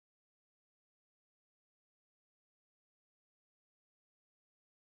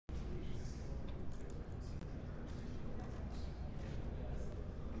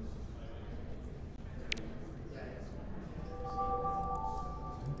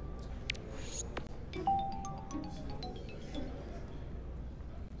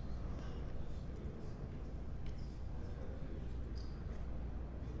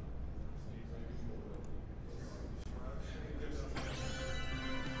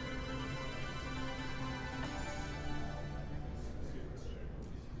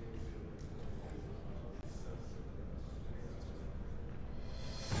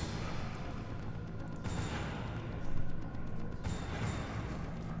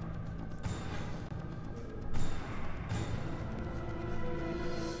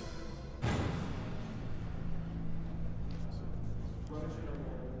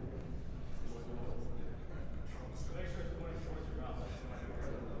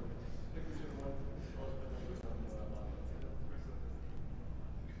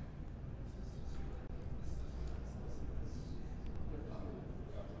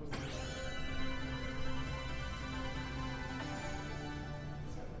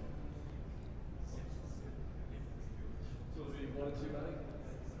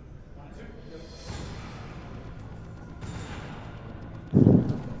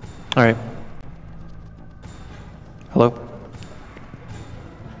All right. Hello?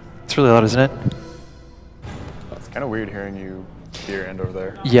 It's really loud, isn't it? It's kind of weird hearing you here and over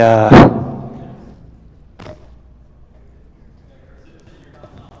there. Yeah.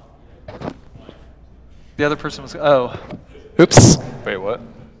 The other person was... Oh. Oops. Wait, what?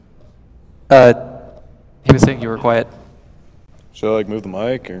 He was saying you were quiet. Should I like move the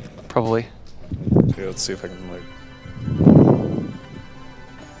mic or? Probably. Okay, let's see if I can like.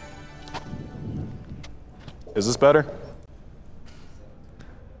 Is this better?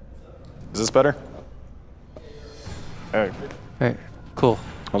 Is this better? Alright. Alright, cool.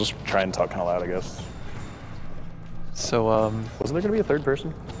 I'll just try and talk kind of loud, I guess. So, wasn't there gonna be a third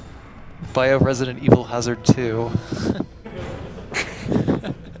person? Bio Resident Evil Hazard 2.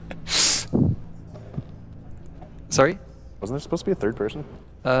 Sorry? Wasn't there supposed to be a third person?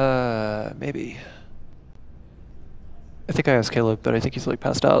 Maybe. I think I asked Caleb, but I think he's like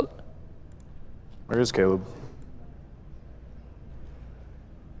passed out. Where is Caleb?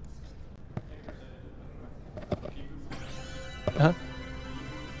 Huh?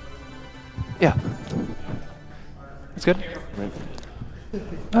 Yeah. That's good.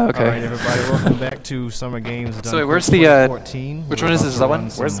 Oh, okay. All right, everybody, welcome back to Summer Games. So wait, where's the, 2014. which one is this? Is that one?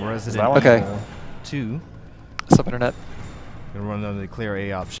 Where's Resident that one? Okay. Evil 2. Sup, Internet? Gonna run under the clear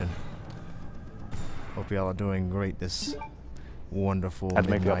A option. Hope y'all are doing great this wonderful Had to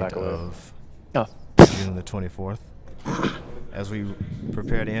make you midnight back a little. of Oh. June the 24th. As we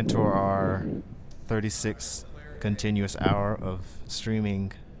prepare to enter our 36th continuous hour of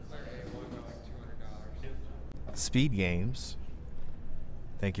streaming speed games.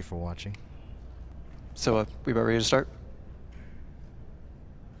 Thank you for watching. So, we about ready to start?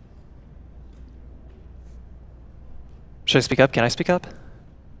 Should I speak up? Can I speak up?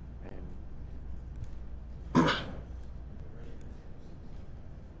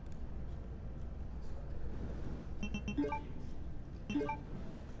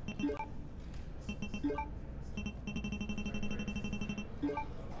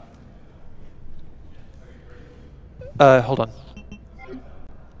 Hold on.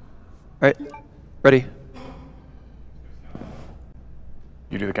 Right. Ready?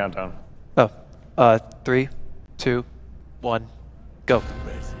 You do the countdown. Oh. 3, 2, 1, go.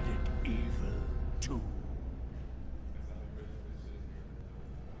 Resident Evil 2.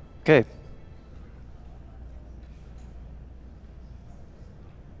 Okay.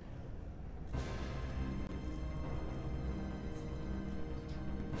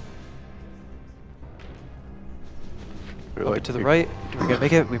 Up to the right. We're gonna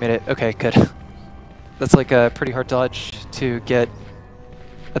make it. We made it. Okay, good. That's like a pretty hard dodge to get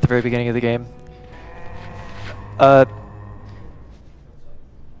at the very beginning of the game. Yeah,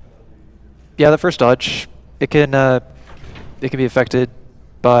 the first dodge, it can be affected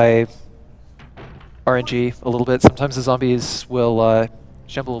by RNG a little bit. Sometimes the zombies will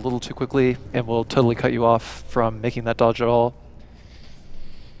jumble a little too quickly and will totally cut you off from making that dodge at all.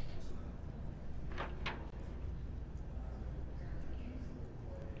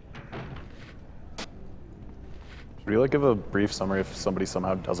 Would you like give a brief summary if somebody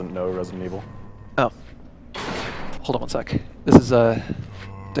somehow doesn't know Resident Evil? Oh. Hold on one sec. This is, did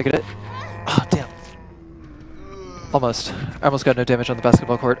I get it? Oh, damn. Almost. I almost got no damage on the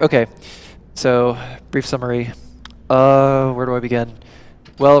basketball court. Okay. So, brief summary. Where do I begin?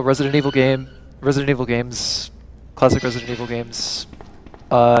 Well, Resident Evil games, classic Resident Evil games,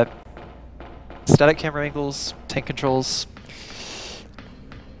 static camera angles, tank controls.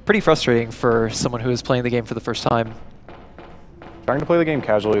 Pretty frustrating for someone who is playing the game for the first time. Trying to play the game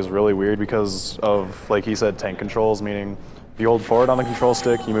casually is really weird because of, like he said, tank controls, meaning if you hold forward on the control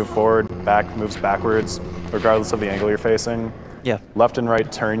stick, you move forward, back moves backwards, regardless of the angle you're facing. Yeah. Left and right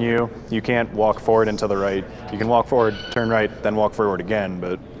turn you. You can't walk forward and to the right. You can walk forward, turn right, then walk forward again,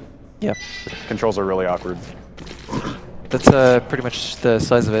 but yeah, controls are really awkward. That's pretty much the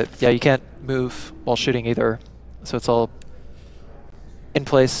size of it. Yeah, you can't move while shooting either, so it's all in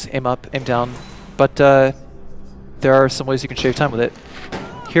place, aim up, aim down. But there are some ways you can shave time with it.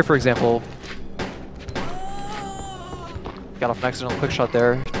 Here, for example, got off an accidental quick shot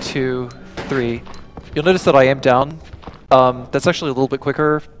there. 2, 3. You'll notice that I aim down. That's actually a little bit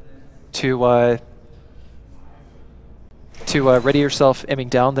quicker to ready yourself aiming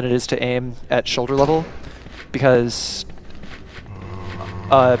down than it is to aim at shoulder level, because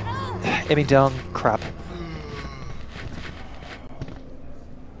aiming down, crap.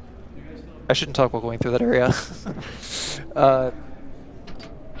 I shouldn't talk while going through that area.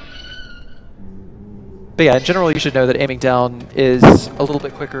 But yeah, in general, you should know that aiming down is a little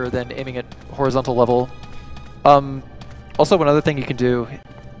bit quicker than aiming at horizontal level. Also, one other thing you can do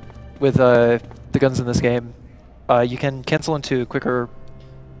with the guns in this game, you can cancel into quicker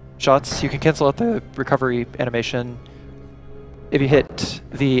shots. You can cancel out the recovery animation. If you hit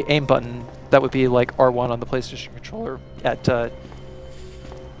the aim button, that would be like R1 on the PlayStation controller at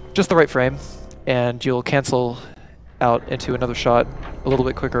just the right frame, and you'll cancel out into another shot a little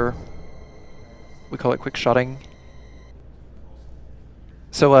bit quicker. We call it quick shotting.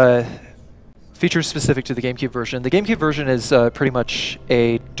 So features specific to the GameCube version. The GameCube version is pretty much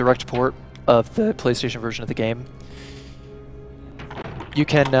a direct port of the PlayStation version of the game. You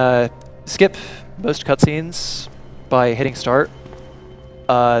can skip most cutscenes by hitting start.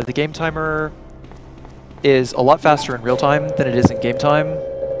 The game timer is a lot faster in real time than it is in game time.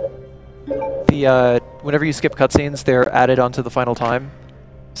 Whenever you skip cutscenes, they're added onto the final time,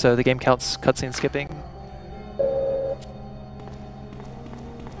 so the game counts cutscene skipping.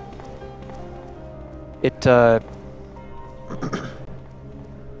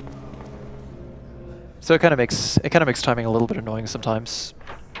 So it kind of makes timing a little bit annoying sometimes,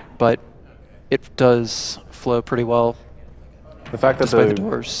 but it does flow pretty well. The fact that despite the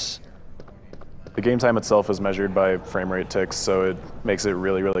doors. The game time itself is measured by frame rate ticks, so it makes it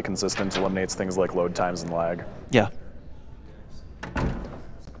really, really consistent, eliminates things like load times and lag. Yeah.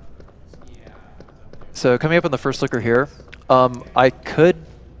 So coming up on the first looker here, I can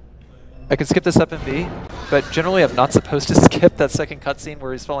skip this FMV, but generally I'm not supposed to skip that second cutscene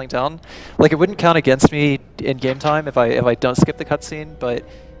where he's falling down. Like, it wouldn't count against me in game time if I don't skip the cutscene, but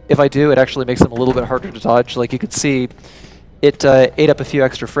if I do, it actually makes him a little bit harder to dodge. Like, you could see it ate up a few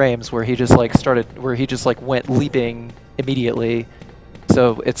extra frames where he just went leaping immediately,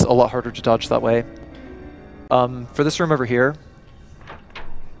 so it's a lot harder to dodge that way. For this room over here,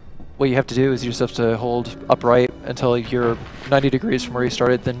 what you have to do is you just have to hold upright until you're 90 degrees from where you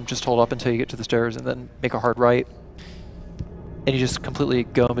started, then just hold up until you get to the stairs, and then make a hard right. And you just completely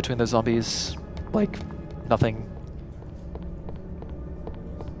go in between those zombies like nothing.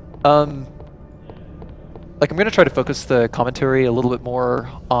 Like, I'm going to try to focus the commentary a little bit more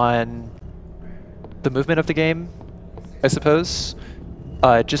on the movement of the game, I suppose.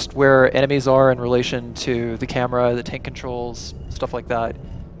 Just where enemies are in relation to the camera, the tank controls, stuff like that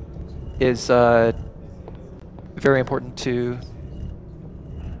is very important to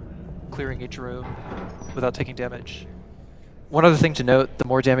clearing each room without taking damage. One other thing to note, the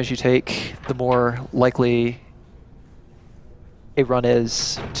more damage you take, the more likely a run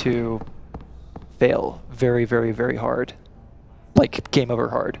is to fail very, very, very hard. Like, game over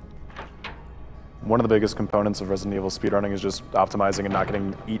hard. One of the biggest components of Resident Evil speedrunning is just optimizing and not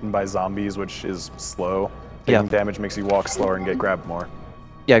getting eaten by zombies, which is slow. Taking damage makes you walk slower and get grabbed more.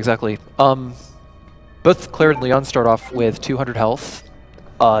 Yeah, exactly. Both Claire and Leon start off with 200 health.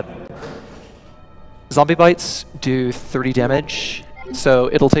 Zombie bites do 30 damage,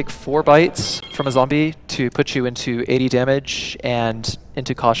 so it'll take 4 bites from a zombie to put you into 80 damage and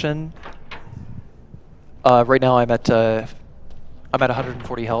into caution. Right now I'm at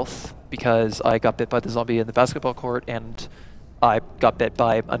 140 health because I got bit by the zombie in the basketball court, and I got bit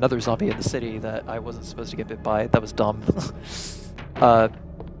by another zombie in the city that I wasn't supposed to get bit by. That was dumb.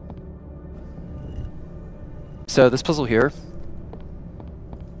 So this puzzle here,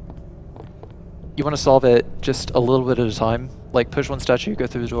 you want to solve it just a little bit at a time. Like, push one statue, go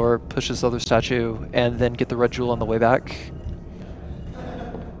through the door, push this other statue, and then get the red jewel on the way back.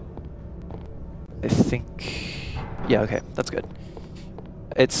 I think, yeah, okay, that's good.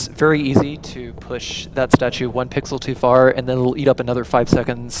 It's very easy to push that statue 1 pixel too far, and then it'll eat up another 5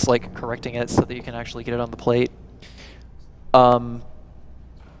 seconds, like, correcting it so that you can actually get it on the plate.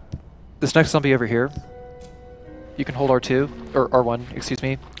 This next zombie over here, you can hold R2, or R1, excuse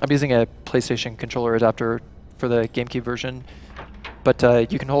me. I'm using a PlayStation controller adapter for the GameCube version, but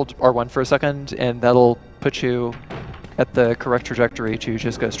you can hold R1 for a second, and that'll put you at the correct trajectory to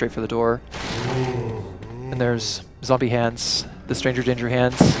just go straight for the door. And there's zombie hands, the stranger danger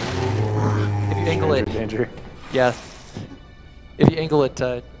hands. If you angle it, yeah. If you angle it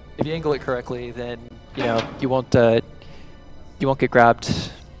correctly, then you won't get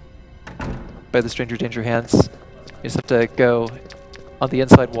grabbed by the stranger danger hands. You just have to go on the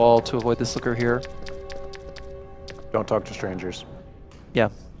inside wall to avoid this looker here. Don't talk to strangers. Yeah.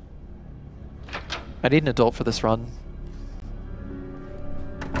 I need an adult for this run.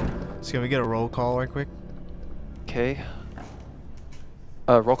 So can we get a roll call right quick? Okay.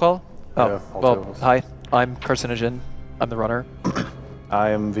 Roll call? Oh, Yeah, well, hi. I'm Carcinogen. I'm the runner.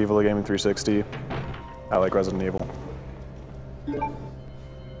 I am Viva Gaming 360. I like Resident Evil.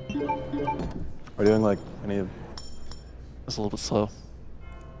 Are you doing like any? It's a little bit slow.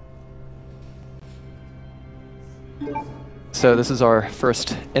 So this is our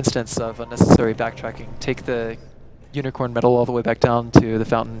first instance of unnecessary backtracking. Take the unicorn medal all the way back down to the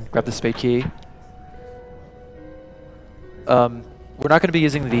fountain, grab the spade key. We're not going to be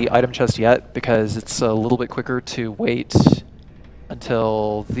using the item chest yet because it's a little bit quicker to wait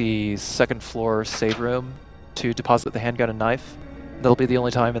until the second floor save room to deposit the handgun and knife. That'll be the only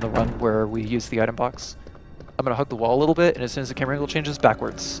time in the run where we use the item box. I'm going to hug the wall a little bit, and as soon as the camera angle changes,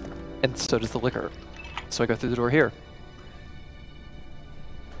 backwards. And so does the liquor. So I go through the door here.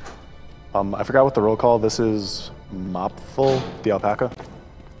 I forgot what the roll call. This is Mopful, the alpaca.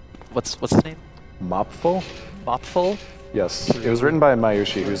 What's his name? Mopful? Mopful? Yes. It was written by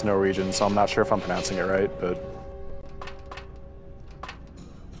Mayushi, who's Norwegian, so I'm not sure if I'm pronouncing it right, but...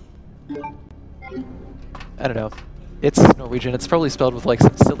 I don't know. It's Norwegian. It's probably spelled with like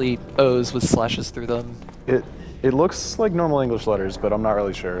some silly O's with slashes through them. It looks like normal English letters, but I'm not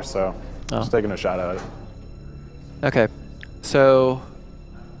really sure, so just taking a shot at it. Okay. So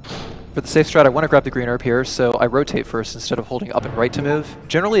for the safe strat, I want to grab the green herb here, so I rotate first instead of holding up and right to move.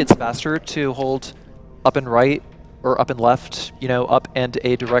 Generally, it's faster to hold up and right or up and left, you know, up and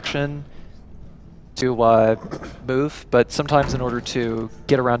a direction to move, but sometimes in order to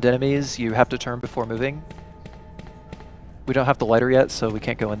get around enemies, you have to turn before moving. We don't have the lighter yet, so we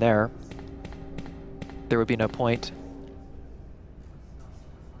can't go in there. There would be no point.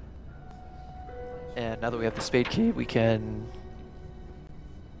 And now that we have the spade key, we can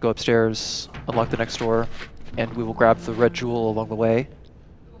go upstairs, unlock the next door, and we will grab the red jewel along the way.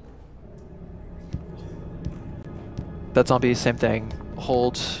 That zombie, same thing.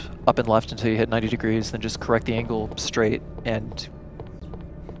 Hold up and left until you hit 90 degrees, then just correct the angle straight and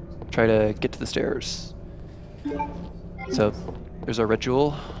try to get to the stairs. So there's our red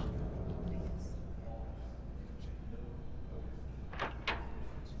jewel.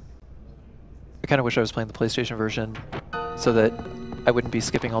 I kind of wish I was playing the PlayStation version so that I wouldn't be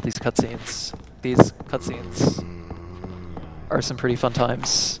skipping all these cutscenes. These cutscenes are some pretty fun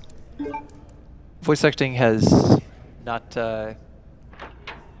times. Voice acting has not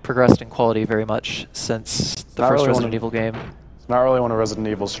progressed in quality very much since the first Resident Evil game. It's not really one of Resident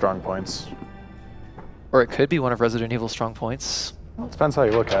Evil's strong points. Or it could be one of Resident Evil's strong points. Well, it depends how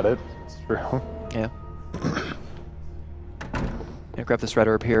you look at it. It's true. Yeah. And grab this red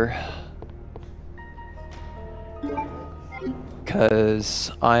herb here.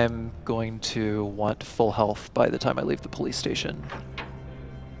 Because I'm going to want full health by the time I leave the police station.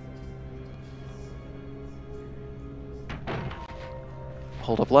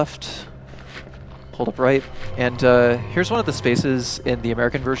 Hold up left, hold up right, and here's one of the spaces in the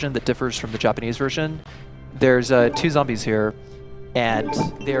American version that differs from the Japanese version. There's two zombies here, and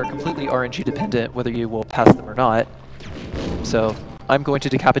they are completely RNG dependent whether you will pass them or not. So I'm going to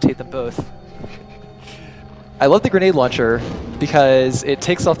decapitate them both. I love the grenade launcher because it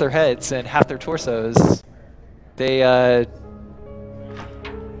takes off their heads and half their torsos. They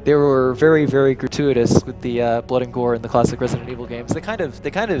were very, very gratuitous with the blood and gore in the classic Resident Evil games. They kind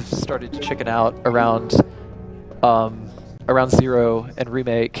of started to chicken out around around 0 and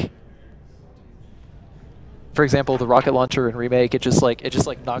Remake. For example, the rocket launcher in Remake, it just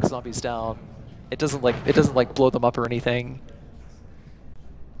knocks zombies down. It doesn't like blow them up or anything.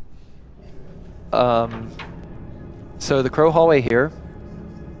 So the crow hallway here.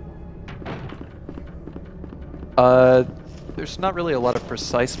 There's not really a lot of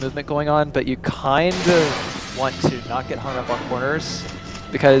precise movement going on, but you kind of want to not get hung up on corners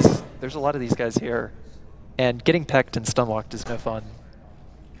because there's a lot of these guys here, and getting pecked and stun-locked is no fun.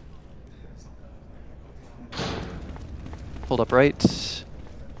 Hold up right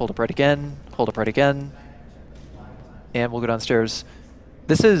again, hold up right again, and we'll go downstairs.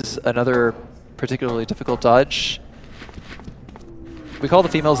 This is another particularly difficult dodge. We call the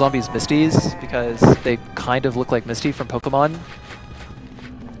female zombies Misties because they kind of look like Misty from Pokemon.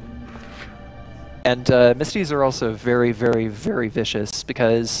 And Misties are also very, very, very vicious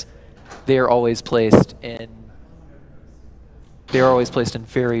because they are always placed in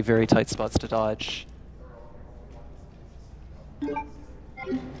very, very tight spots to dodge.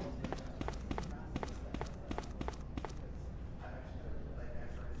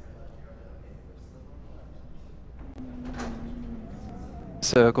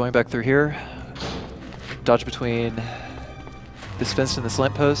 So going back through here, dodge between this fence and this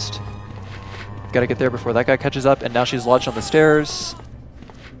lamppost. Gotta get there before that guy catches up, and now she's lodged on the stairs.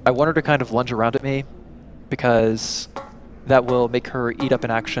 I want her to kind of lunge around at me because that will make her eat up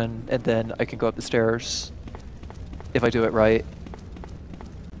an action, and then I can go up the stairs if I do it right.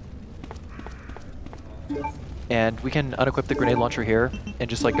 And we can unequip the grenade launcher here and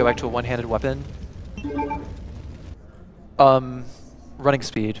just like go back to a one-handed weapon. Running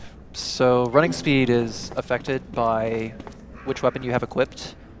speed. So running speed is affected by which weapon you have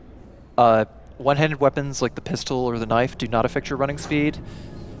equipped. One-handed weapons like the pistol or the knife do not affect your running speed.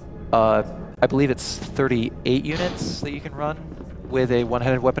 I believe it's 38 units that you can run with a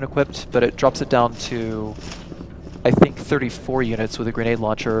one-handed weapon equipped, but it drops it down to, I think, 34 units with a grenade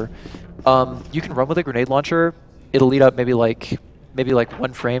launcher. You can run with a grenade launcher. It'll eat up maybe like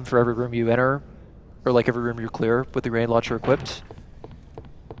 1 frame for every room you enter, or like every room you clear with the grenade launcher equipped.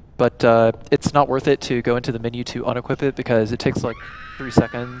 But it's not worth it to go into the menu to unequip it because it takes like 3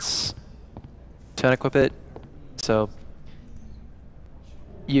 seconds to unequip it. So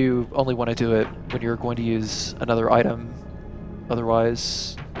you only want to do it when you're going to use another item.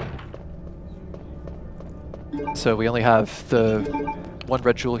 Otherwise, so we only have the 1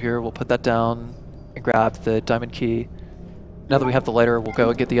 red jewel here. We'll put that down and grab the diamond key. Now that we have the lighter, we'll go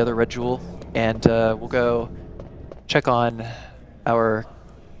and get the other red jewel, and we'll go check on our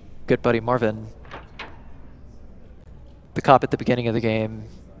good buddy Marvin. The cop at the beginning of the game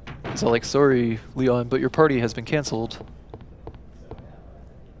is all like, "Sorry, Leon, but your party has been canceled."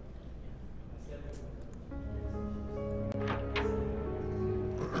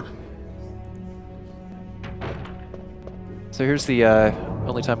 So here's the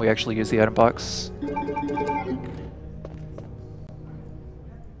only time we actually use the item box.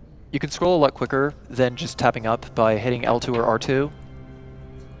 You can scroll a lot quicker than just tapping up by hitting L2 or R2.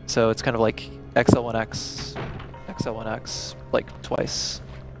 So it's kind of like XL1X, XL1X, like twice.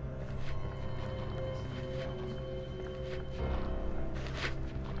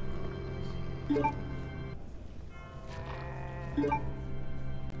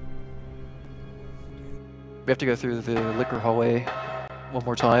 We have to go through the liquor hallway one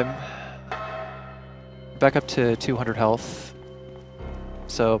more time. Back up to 200 health.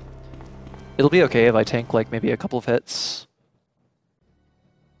 So it'll be okay if I tank like maybe a couple of hits.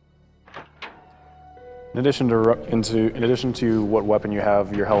 In addition to what weapon you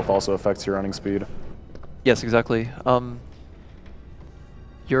have, your health also affects your running speed. Yes, exactly.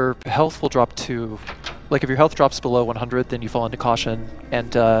 Your health will drop to, like if your health drops below 100, then you fall into caution,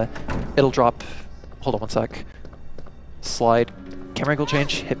 and it'll drop. Hold on one sec. Slide. Camera angle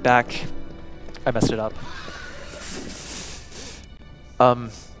change. Hit back. I messed it up.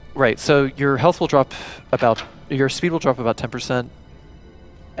 Right, so your health will drop about, your speed will drop about 10%,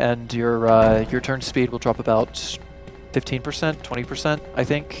 and your turn speed will drop about 15%, 20%, I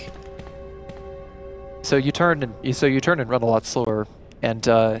think. So you turn and run a lot slower, and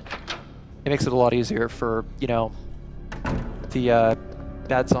it makes it a lot easier for, you know, the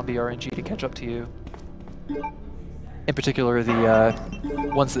bad zombie RNG to catch up to you. In particular, the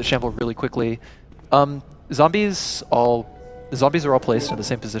ones that shamble really quickly. Zombies are all placed in the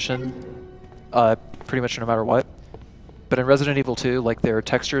same position, pretty much no matter what. But in Resident Evil 2, like their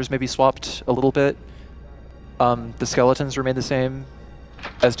textures may be swapped a little bit. The skeletons remain the same,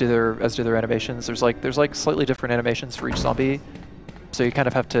 as do their animations. There's like slightly different animations for each zombie, so you kind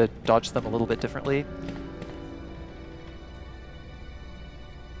of have to dodge them a little bit differently.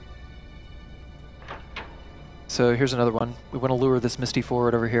 So here's another one. We want to lure this Misty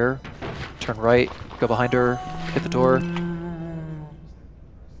forward over here. Turn right, go behind her, hit the door.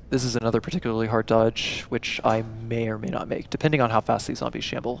 This is another particularly hard dodge, which I may or may not make, depending on how fast these zombies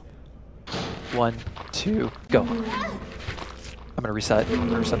shamble. 1, 2, go. I'm gonna reset the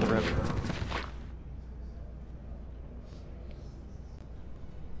room.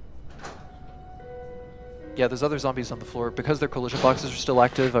 Yeah, there's other zombies on the floor. Because their collision boxes are still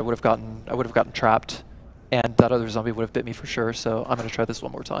active, I would have gotten trapped. And that other zombie would have bit me for sure, so I'm going to try this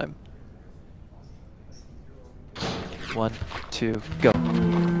one more time. 1, 2, go.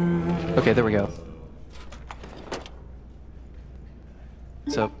 Okay, there we go.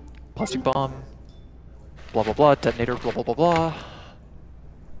 So, plastic bomb, blah blah blah, detonator, blah blah blah blah.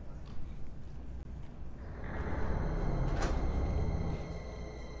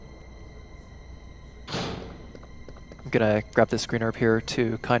 I'm going to grab this green herb here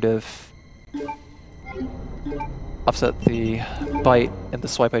to kind of offset the bite and the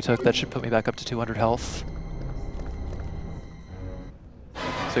swipe I took. That should put me back up to 200 health.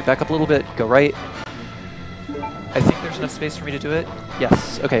 So back up a little bit, go right. I think there's enough space for me to do it.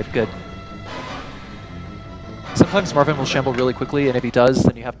 Yes, okay, good. Sometimes Marvin will shamble really quickly, and if he does,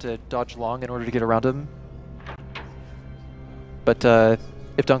 then you have to dodge long in order to get around him. But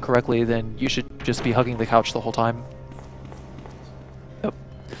if done correctly, then you should just be hugging the couch the whole time.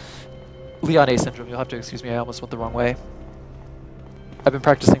 Leon A syndrome, you'll have to excuse me, I almost went the wrong way. I've been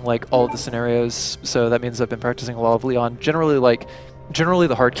practicing like all of the scenarios, so that means I've been practicing a lot of Leon. Generally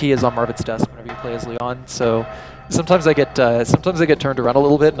the hard key is on Marvin's desk whenever you play as Leon. So sometimes I get turned around a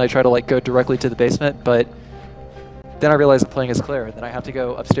little bit and I try to like go directly to the basement, but then I realize I'm playing as Claire, and then I have to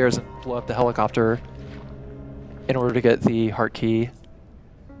go upstairs and blow up the helicopter in order to get the heart key.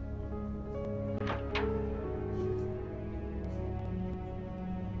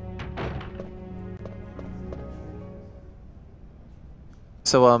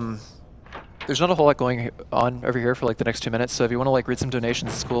 So there's not a whole lot going on over here for like the next 2 minutes, so if you want to like read some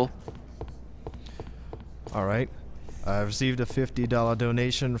donations, it's cool. All right. I received a $50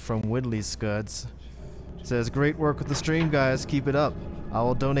 donation from Whitley Scuds. It says, "Great work with the stream, guys. Keep it up. I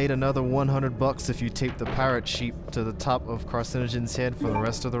will donate another $100 if you tape the pirate sheep to the top of Carcinogen's head for the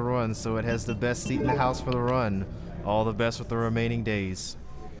rest of the run, so it has the best seat in the house for the run. All the best with the remaining days."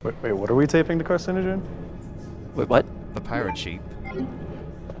 Wait, what are we taping to Carcinogen? Wait, what? The pirate sheep.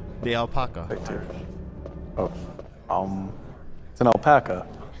 The alpaca. Oh, it's an alpaca.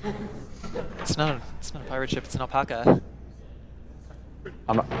 It's not a pirate ship. It's an alpaca.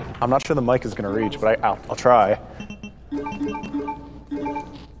 I'm not sure the mic is gonna reach, but I'll try.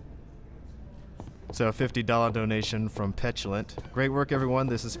 So a $50 donation from Petulant. "Great work, everyone.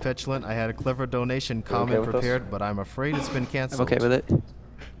 This is Petulant. I had a clever donation comment with prepared, but I'm afraid it's been I'm canceled. okay with it.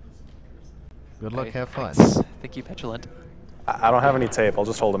 Good luck. Okay, Have fun." thanks. Thank you, Petulant. I don't have any tape. I'll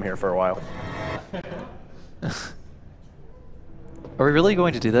just hold him here for a while. Are we really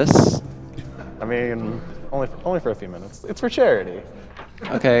going to do this? I mean, only for a few minutes. It's for charity.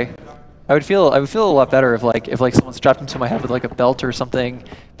 Okay. I would feel a lot better if someone strapped into my head with like a belt or something,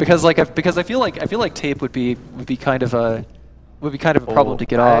 because I feel like tape would be kind of a problem to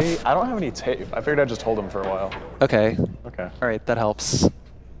get off. I don't have any tape. I figured I'd just hold him for a while. Okay. Okay. All right, that helps.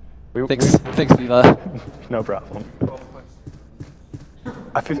 Thanks, Viva. No problem.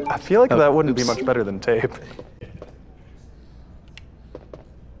 I feel like that wouldn't be much better than tape.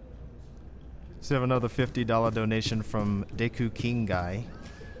 So we have another $50 donation from Deku King Guy.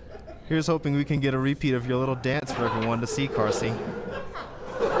 "Here's hoping we can get a repeat of your little dance for everyone to see, Carcy."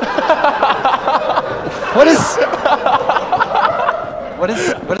 What is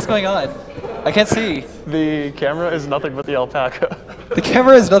going on? I can't see. The camera is nothing but the alpaca. The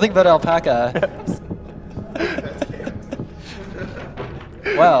camera is nothing but alpaca.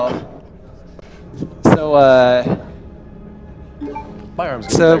 Wow. So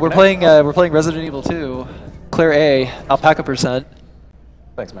we're playing Resident Evil 2, Claire A, alpaca %.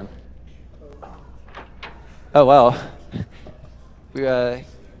 Thanks, man. Oh wow. We got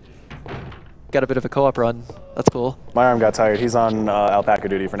a bit of a co-op run. That's cool. My arm got tired. He's on alpaca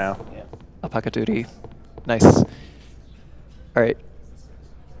duty for now. Yeah. Alpaca duty. Nice. All right.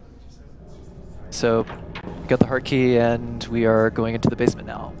 So, we got the heart key, and we are going into the basement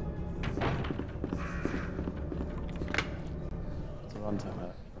now.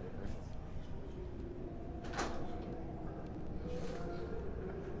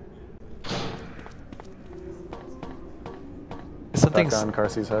 Something's on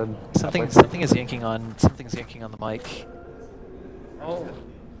Carcy's head. Something's yanking on the mic. Oh.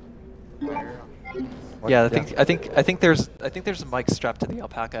 Yeah, I think there's a mic strapped to the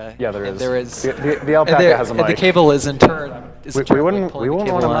alpaca. Yeah, there is. There is. The alpaca has a mic. And the cable is in turn. We wouldn't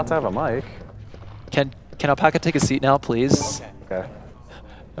want him not to have a mic. Can alpaca take a seat now, please? Okay.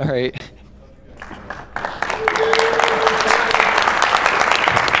 All right.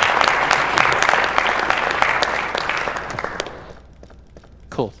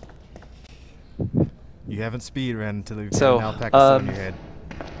 Cool. You haven't speedrun until you've So, got an alpaca on your head.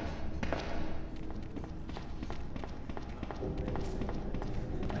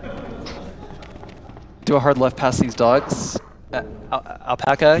 Do a hard left past these dogs.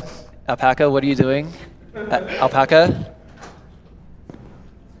 Alpaca, what are you doing? Alpaca.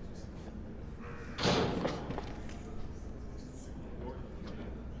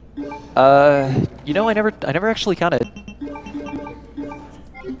 You know, I never actually counted.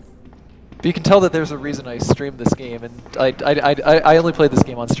 But you can tell that there's a reason I streamed this game, and I only played this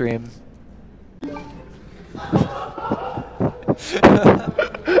game on stream.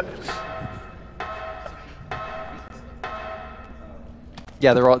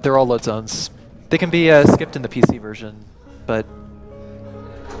 Yeah, they're all load zones. They can be skipped in the PC version, but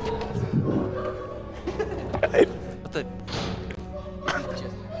what the?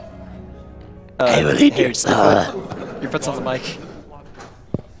 I will eat your foot's on the mic.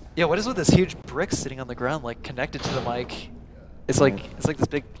 Yeah, what is with this huge brick sitting on the ground, like connected to the mic? It's like this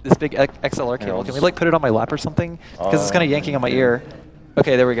big XLR cable. Can we like put it on my lap or something? Because it's kind of yanking on my ear.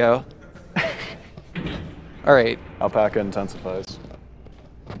 Okay, there we go. All right. Alpaca intensifies.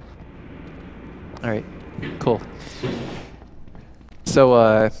 All right, cool.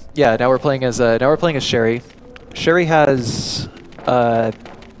 So yeah, now we're playing as Sherry. Sherry has I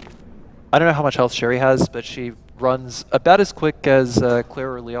don't know how much health Sherry has, but she runs about as quick as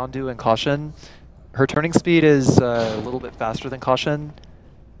Claire or Leon do in Caution. Her turning speed is a little bit faster than Caution,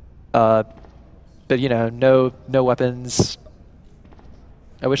 but you know, no weapons.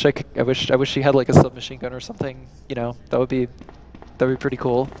 I wish she had like a submachine gun or something. You know, that would be pretty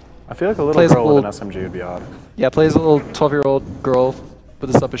cool. I feel like a little girl with an SMG would be odd. Yeah, plays a little 12-year-old girl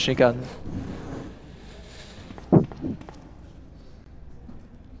with a submachine gun. Do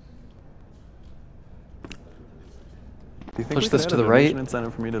you think Push we this could to add the a right. donation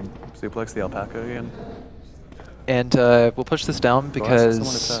incentive for me to suplex the alpaca again? And we'll push this down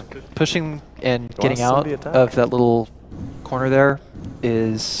because pushing and getting out of that little corner there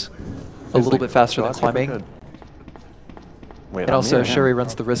is a little bit faster than climbing. Wait, And also, Sherry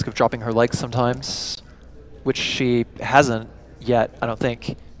runs the risk of dropping her legs sometimes, which she hasn't yet, I don't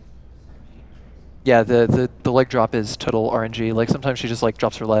think. Yeah, the leg drop is total RNG. Like, sometimes she just, like,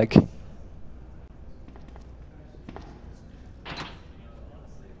 drops her leg.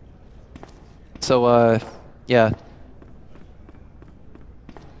 So, yeah.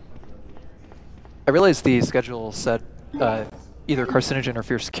 I realized the schedule said either Carcinogen or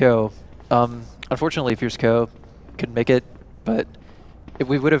Fierce Kyo. Unfortunately, Fierce Kyo couldn't make it, but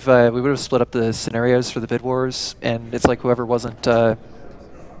we would have split up the scenarios for the bid wars, and it's like whoever wasn't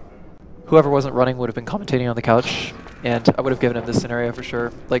running would have been commentating on the couch, and I would have given him this scenario for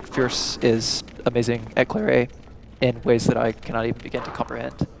sure. Like, Fierce is amazing at Claire A in ways that I cannot even begin to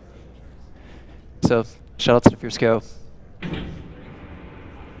comprehend. So, shout out to Fierce Kyo.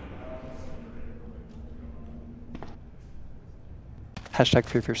 Hashtag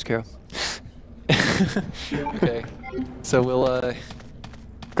Fierce Kyo. Okay, so we'll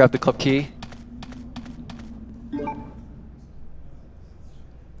grab the club key.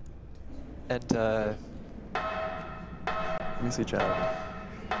 And let me see chat.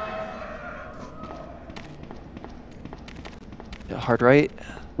 Hard right.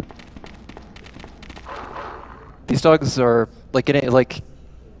 These dogs are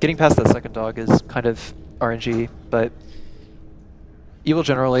getting past that second dog is kind of RNG, but you will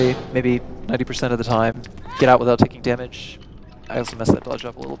generally, maybe 90% of the time, get out without taking damage. I also messed that dodge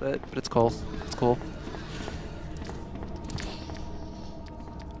up a little bit, but it's cool. It's cool.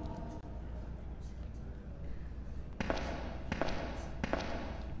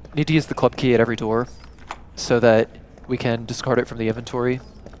 Need to use the club key at every door so that we can discard it from the inventory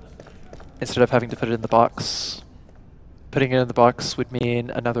instead of having to put it in the box. Putting it in the box would mean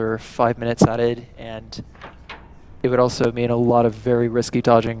another 5 minutes added, and it would also mean a lot of very risky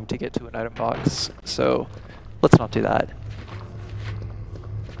dodging to get to an item box. So let's not do that.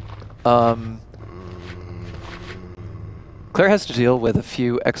 Claire has to deal with a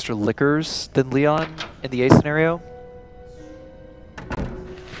few extra liquors than Leon in the A scenario.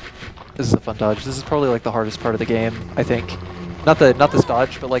 This is a fun dodge. This is probably like the hardest part of the game, I think. Not this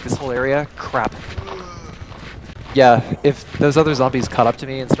dodge, but like this whole area. Crap. Yeah, if those other zombies caught up to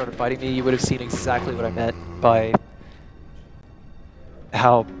me and started biting me, you would have seen exactly what I meant by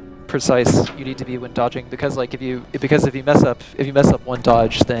how precise you need to be when dodging. Because like if you mess up one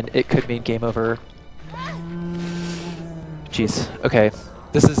dodge, then it could mean game over. Jeez. Okay.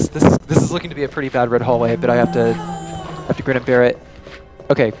 This is looking to be a pretty bad red hallway, but I have to grin and bear it.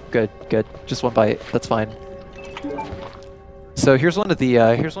 Okay, good. Just one bite. That's fine. So here's one of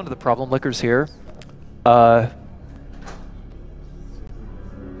the problem liquors here.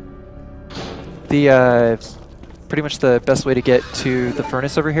 Pretty much the best way to get to the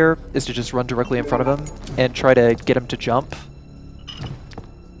furnace over here is to just run directly in front of him and try to get him to jump.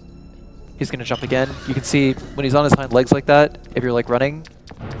 He's gonna jump again. You can see when he's on his hind legs like that, if you're like running,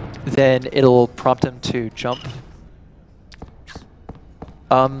 then it'll prompt him to jump.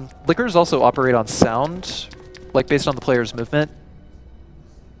 Liquors also operate on sound, like based on the player's movement.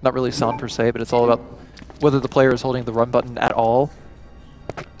 Not really sound per se, but it's all about whether the player is holding the run button at all.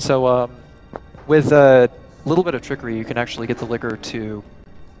 So with a little bit of trickery, you can actually get the liquor to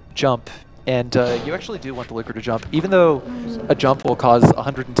jump. And you actually do want the liquor to jump. Even though a jump will cause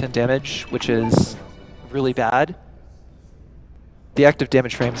 110 damage, which is really bad, the active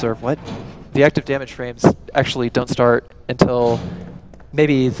damage frames are what? The active damage frames actually don't start until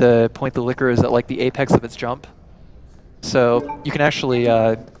maybe the point the liquor is at like the apex of its jump. So you can actually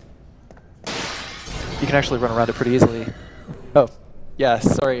run around it pretty easily. Oh, yeah,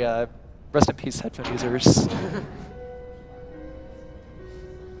 sorry, rest in peace headphone users.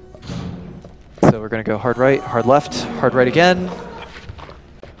 So we're gonna go hard right, hard left, hard right again.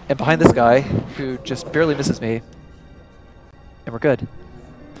 and behind this guy who just barely misses me, and we're good.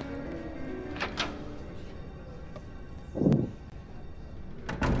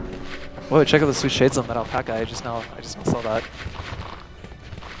 Whoa, check out the sweet shades on that alpaca. I just now saw that.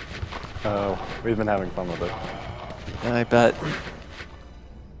 We've been having fun with it. Yeah, I bet.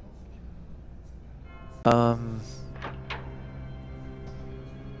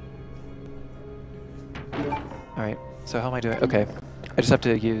 Alright, so how am I doing? Okay, I just have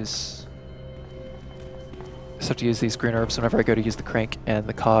to use these green herbs whenever I go to use the crank and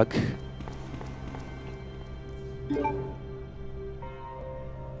the cog.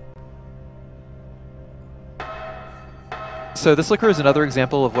 So this liquor is another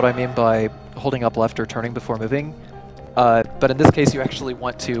example of what I mean by holding up left or turning before moving. But in this case, you actually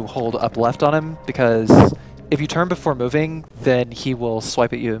want to hold up left on him, because if you turn before moving, then he will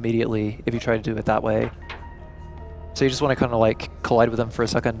swipe at you immediately if you try to do it that way. So you just want to kind of like collide with him for a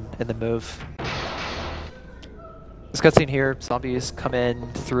second and then move. This cutscene here, zombies come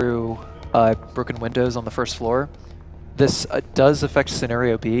in through broken windows on the first floor. This does affect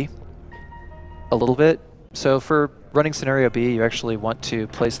Scenario B a little bit. So for running Scenario B, you actually want to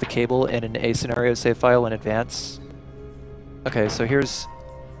place the cable in an A scenario save file in advance. Okay, so here's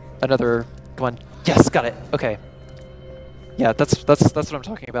another one. Yes, got it. Okay. Yeah, that's what I'm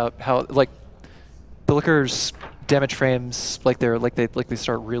talking about. How like the liquor's damage frames they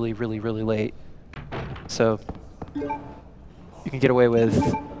start really late. So you can get away with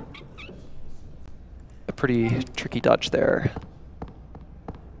a pretty tricky dodge there.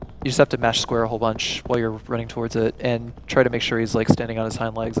 You just have to mash square a whole bunch while you're running towards it and try to make sure he's like standing on his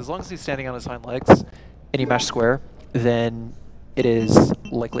hind legs. As long as he's standing on his hind legs and you mash square, then it is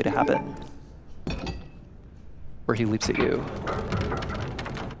likely to happen where he leaps at you.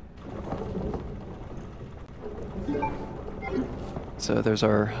 So there's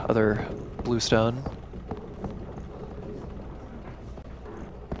our other blue stone.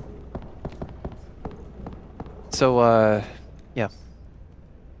 So yeah.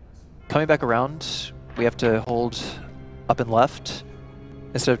 Coming back around, we have to hold up and left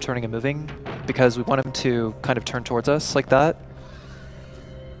instead of turning and moving, because we want him to kind of turn towards us like that.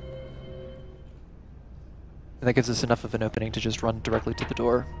 And that gives us enough of an opening to just run directly to the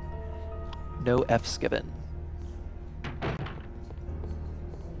door. No Fs given.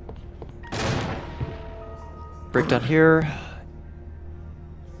 Break down here.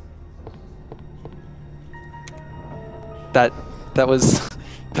 That was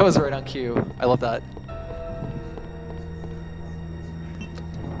that was right on cue. I love that.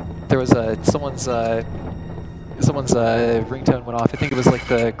 There was someone's ringtone went off. I think it was like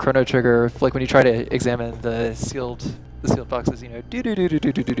the chrono trigger, like when you try to examine the sealed boxes. You know, do do do do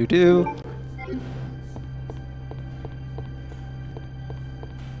do do do do do.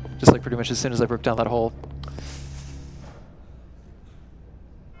 Just like pretty much as soon as I broke down that hole.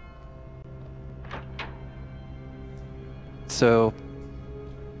 So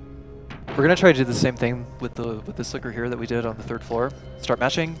we're gonna try to do the same thing with this liquor here that we did on the third floor. Start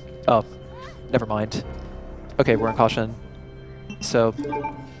matching. Oh, never mind. Okay, we're on caution. So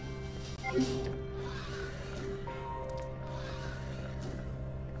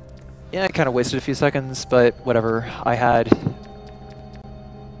yeah, I kind of wasted a few seconds, but whatever. I had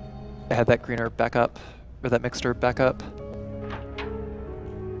that green herb back up, or that mixed herb back up.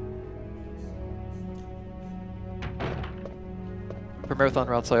 For marathon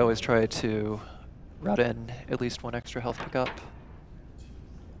routes, I always try to route in at least one extra health pickup.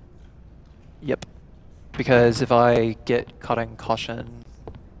 Yep. Because if I get caught in caution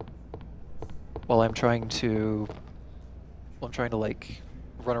while I'm trying to like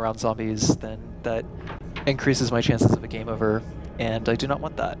run around zombies, then that increases my chances of a game over, and I do not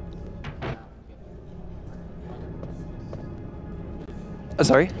want that.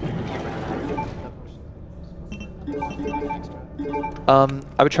 Sorry?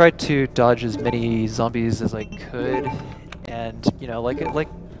 I would try to dodge as many zombies as I could, and you know,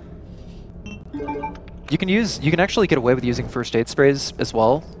 you can actually get away with using first aid sprays as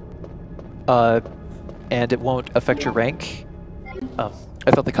well, and it won't affect your rank. I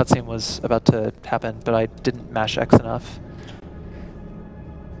thought the cutscene was about to happen, but I didn't mash X enough.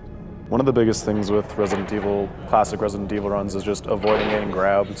 One of the biggest things with classic Resident Evil runs is just avoiding getting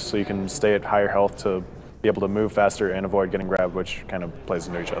grabbed, so you can stay at higher health to be able to move faster and avoid getting grabbed, which kind of plays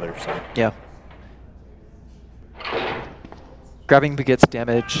into each other. So yeah. Grabbing begets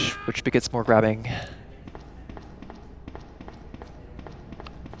damage, which begets more grabbing.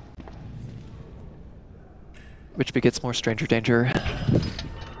 Which begets more stranger danger.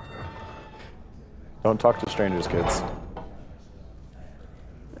 Don't talk to strangers, kids.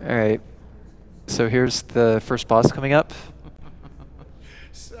 Alright. So here's the first boss coming up.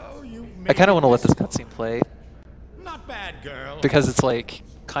 So you I kind of want to let this cutscene play Not bad, girl. because it's like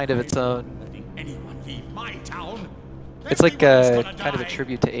kind of its own. Letting anyone leave my town. It's like Everyone's gonna kind of a die.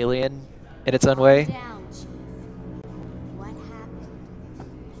 tribute to Alien in its own way. Down, Chief. What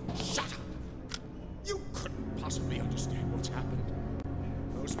happened? Shut up! You couldn't possibly understand what's happened.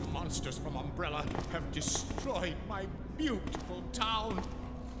 Those monsters from Umbrella have destroyed my beautiful town.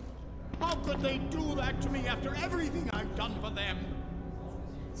 How could they do that to me after everything I've done for them?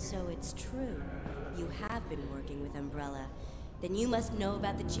 So it's true. You have been working with Umbrella. Then you must know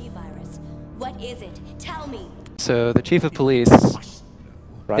about the G-Virus. What is it? Tell me! So the chief of police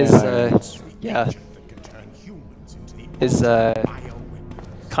Brian is Irons. yeah, That can turn humans into the is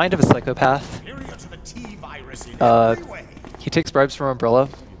bioweapon. kind of a psychopath. Superior to the T-virus in Uh, every way. He takes bribes from Umbrella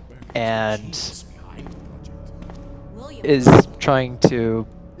and Genius behind the project. William, is trying to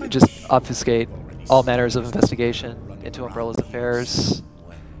just obfuscate all manners of investigation into Umbrella's affairs.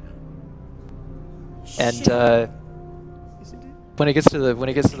 And when it gets to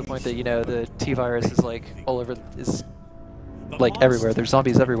the point that, you know, the T-virus is like all over, is like everywhere. There's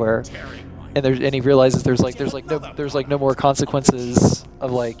zombies everywhere, and he realizes there's like no more consequences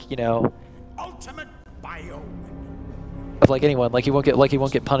of, like, you know, Ultimate bio. of like anyone. Like he won't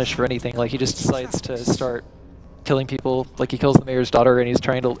get punished for anything. Like he just decides to start killing people. Like he kills the mayor's daughter, and he's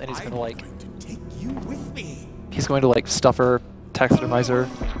gonna like Take you with me. he's going to like stuff her, taxidermize her.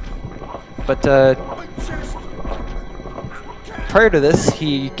 But prior to this,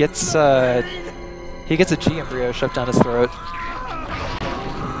 he gets a G embryo shoved down his throat.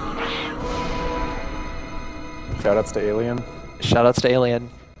 Shoutouts to Alien. Shoutouts to Alien.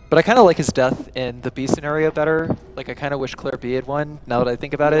 But I kind of like his death in the B scenario better. Like I kind of wish Claire B had won. Now that I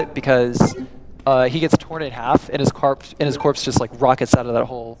think about it, because he gets torn in half, and his corpse just like rockets out of that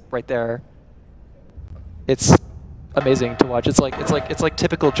hole right there. It's amazing to watch. It's like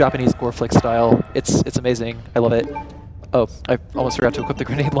typical Japanese gore flick style. It's amazing. I love it. Oh, I almost forgot to equip the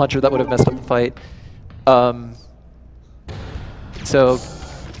grenade launcher. That would have messed up the fight. So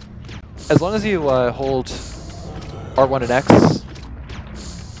as long as you hold R1 and X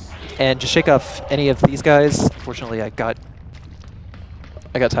and just shake off any of these guys. Unfortunately, I got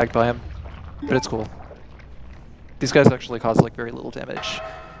tagged by him, but it's cool. These guys actually cause like very little damage,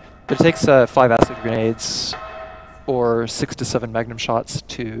 but it takes 5 acid grenades or 6 to 7 magnum shots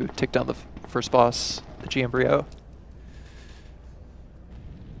to take down the first boss, the G embryo.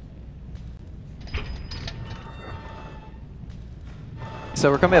 So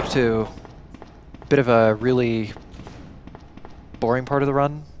we're coming up to a bit of a really boring part of the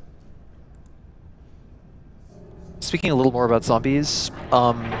run. Speaking a little more about zombies,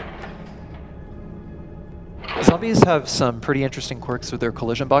 zombies have some pretty interesting quirks with their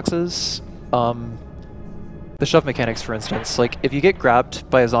collision boxes. The shove mechanics, for instance, like if you get grabbed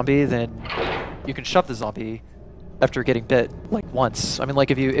by a zombie, then you can shove the zombie after getting bit like once. I mean,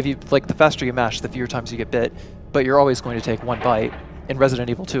 like if you like, the faster you mash, the fewer times you get bit, but you're always going to take one bite. In Resident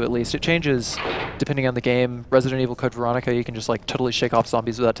Evil 2, at least. It changes depending on the game. Resident Evil Code Veronica, you can just like totally shake off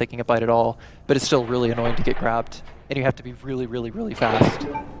zombies without taking a bite at all, but it's still really annoying to get grabbed, and you have to be really, really, really fast.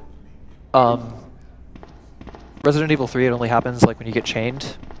 Resident Evil 3, it only happens like when you get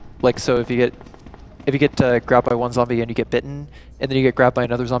chained. Like, so if you get grabbed by one zombie and you get bitten, and then you get grabbed by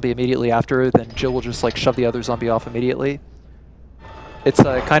another zombie immediately after, then Jill will just like shove the other zombie off immediately. It's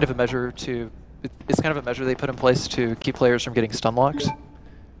kind of a measure to... It's kind of a measure they put in place to keep players from getting stun locked.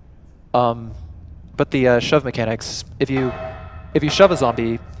 But the shove mechanics, if you shove a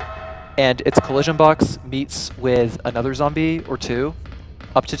zombie and its collision box meets with another zombie or two,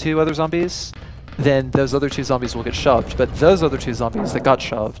 up to 2 other zombies, then those other 2 zombies will get shoved. But those other 2 zombies that got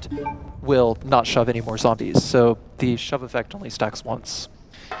shoved will not shove any more zombies. So the shove effect only stacks once.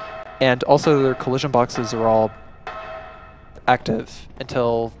 And also their collision boxes are all active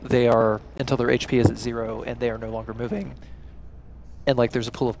until their HP is at 0 and they are no longer moving, and like there's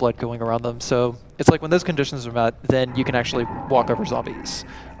a pool of blood going around them. So it's like when those conditions are met, then you can actually walk over zombies.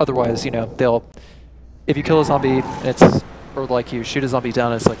 Otherwise, you know, if you kill a zombie and it's, or like you shoot a zombie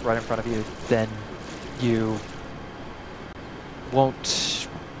down and it's like right in front of you, then you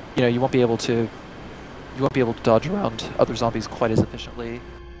won't be able to dodge around other zombies quite as efficiently.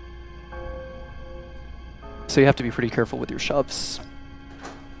 So you have to be pretty careful with your shoves.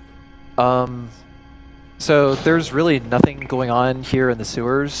 So there's really nothing going on here in the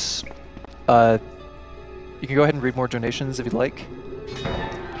sewers. You can go ahead and read more donations if you'd like.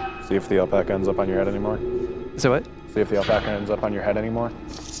 See if the alpaca ends up on your head anymore. So what? See if the alpaca ends up on your head anymore.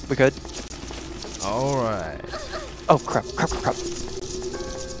 We good? All right. Oh crap!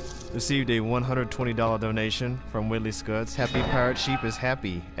 Received a $120 donation from Whitley Scuds. Happy Pirate Sheep is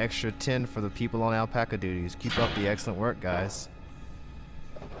happy. Extra 10 for the people on alpaca duties. Keep up the excellent work, guys.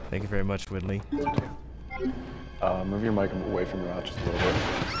 Thank you very much, Whitley. Move your mic away from your mouth just a little bit.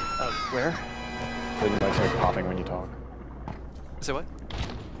 Where? So your mic's like popping when you talk. So what?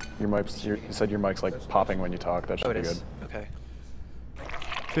 You said your mic's like popping when you talk. That should be good. Okay.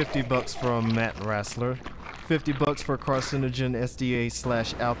 $50 from Matt Rassler. $50 for Carcinogen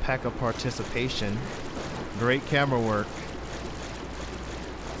SDA/alpaca participation. Great camera work.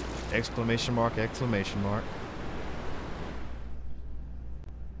 Exclamation mark, exclamation mark.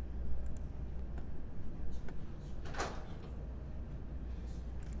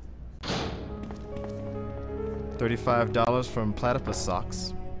 $35 from Platypus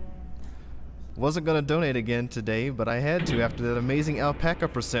Socks. Wasn't gonna donate again today, but I had to after that amazing alpaca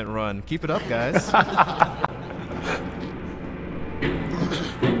percent run. Keep it up, guys.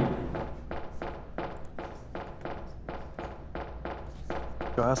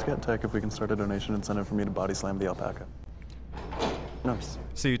 Go ask at Tech if we can start a donation incentive for me to body slam the alpaca. No.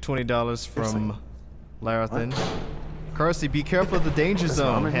 See $20 from Larathan. Carsey, be careful of the danger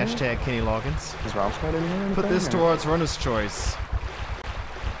zone. Hashtag Kenny Loggins. Is Romscott in here? Put this towards runner's choice.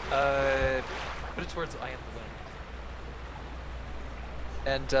 Put it towards I am the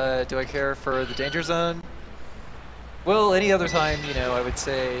wind. And do I care for the danger zone? Well, any other time, you know, I would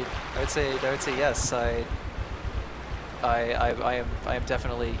say yes. I am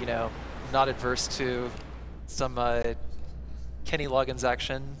definitely, you know, not adverse to some Kenny Loggins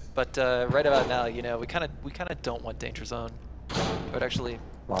action, but right about now, you know, we kind of don't want danger zone. I would actually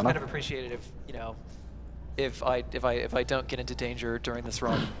kind of appreciate it if, you know, if I don't get into danger during this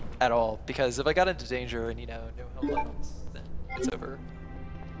run at all, because if I got into danger and, you know, no help items, then it's over.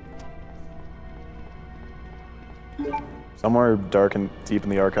 Somewhere dark and deep in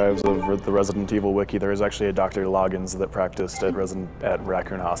the archives of the Resident Evil wiki, there is actually a Dr. Loggins that practiced at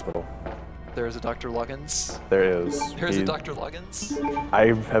Raccoon Hospital. There is a Dr. Loggins? There is. There's a Dr. Loggins?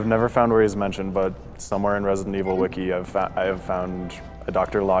 I have never found where he's mentioned, but somewhere in Resident Evil wiki, I have found a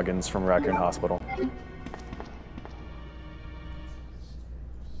Dr. Loggins from Raccoon Hospital.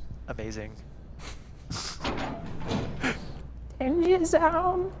 Amazing. Danger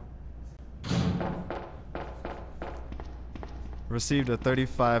zone. Received a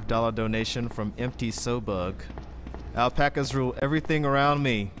 $35 donation from Empty Sobug. Alpacas rule everything around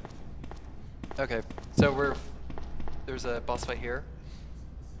me. Okay, so there's a boss fight here.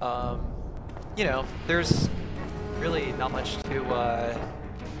 You know, there's really not much to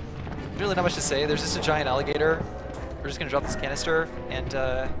say. There's just a giant alligator. We're just gonna drop this canister and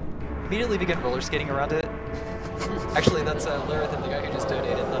immediately begin roller skating around it. Actually, that's Larathan, the guy who just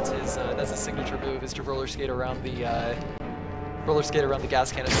donated. That's his signature move, is to roller skate around the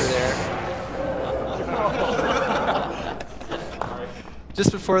gas canister there.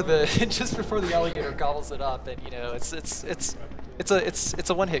 just before the alligator gobbles it up, and you know it's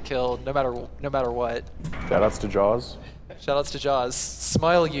a one-hit kill no matter what. Shoutouts to Jaws. Shoutouts to Jaws.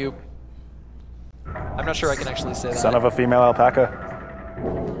 Smile, you. I'm not sure I can actually say that. Son of a female alpaca.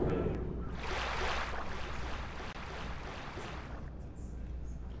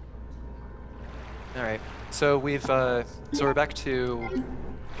 All right. So we're back to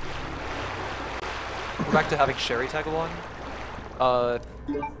having Sherry tag along.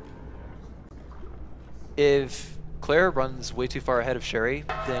 If Claire runs way too far ahead of Sherry,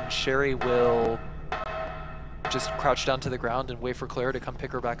 then Sherry will just crouch down to the ground and wait for Claire to come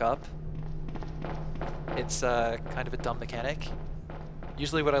pick her back up. It's kind of a dumb mechanic.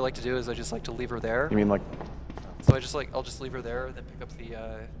 Usually what I like to do is I just like to leave her there. You mean like? So I'll just leave her there and then pick up the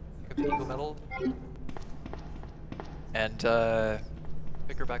eagle medal. And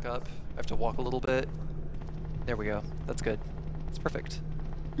pick her back up. I have to walk a little bit. There we go. That's good. It's perfect.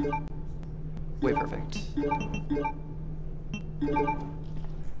 Way perfect.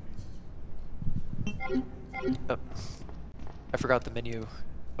 Oh. I forgot the menu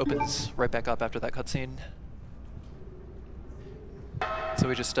opens right back up after that cutscene. So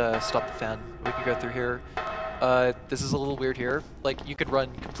we just stop the fan. We can go through here. This is a little weird here. Like, you could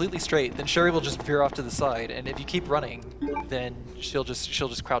run completely straight, then Sherry will just veer off to the side, and if you keep running, then she'll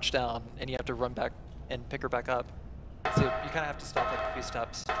just crouch down, and you have to run back and pick her back up. So you kind of have to stop like a few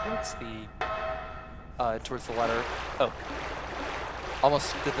steps towards the ladder. Oh,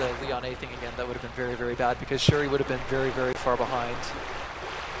 almost did the Leon A thing again. That would have been very, very bad because Sherry would have been very, very far behind.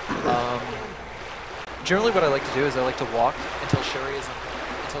 Generally, what I like to do is I like to walk until Sherry is in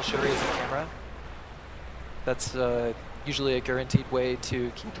camera. That's usually a guaranteed way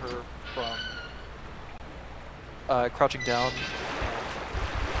to keep her from crouching down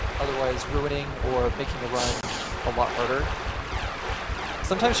otherwise ruining or making the run a lot harder.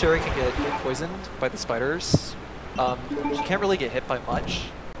 Sometimes Sherry can get poisoned by the spiders. She can't really get hit by much.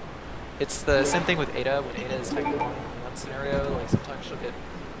 It's the same thing with Ada. When Ada is tagging along in one scenario, like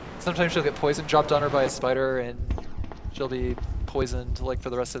sometimes she'll get poisoned, dropped on her by a spider, and she'll be poisoned like for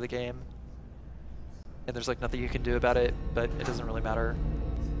the rest of the game. And there's like nothing you can do about it, but it doesn't really matter.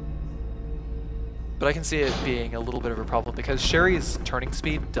 But I can see it being a little bit of a problem because Sherry's turning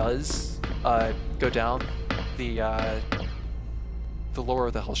speed does go down the lower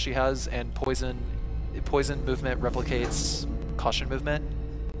the health she has, and poison movement replicates caution movement.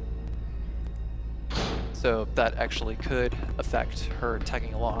 So that actually could affect her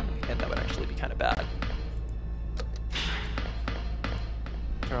tagging along, and that would actually be kind of bad.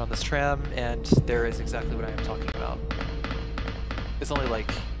 Turn on this tram, and there is exactly what I am talking about. It's only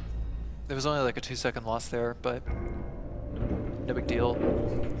like, there was only like a 2-second loss there, but no big deal.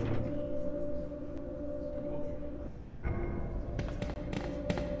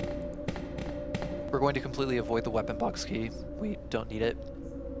 We're going to completely avoid the weapon box key. We don't need it.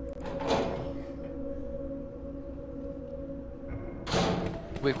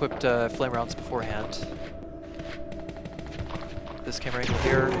 We equipped flame rounds beforehand. This camera angle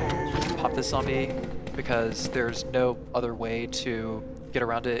here, pop this zombie, because there's no other way to get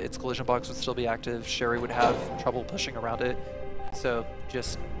around it. Its collision box would still be active. Sherry would have trouble pushing around it. So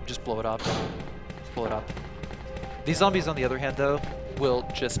just blow it up. Just blow it up. These zombies, on the other hand, though, will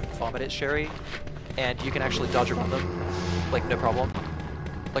just vomit at Sherry, and you can actually dodge around them, like no problem,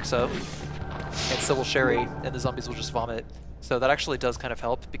 like so. And so will Sherry, and the zombies will just vomit. So that actually does kind of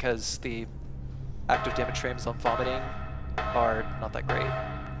help, because the active damage frames on vomiting are not that great.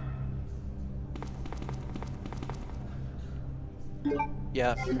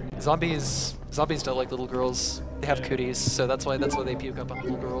 Yeah, zombies don't like little girls. They have cooties, so that's why they puke up on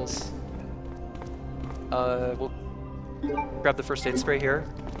little girls. We'll grab the first aid spray here.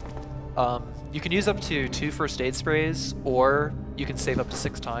 You can use up to 2 first aid sprays, or you can save up to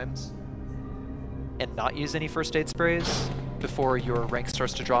 6 times and not use any first aid sprays before your rank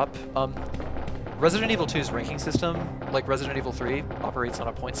starts to drop. Resident Evil 2's ranking system, like Resident Evil 3, operates on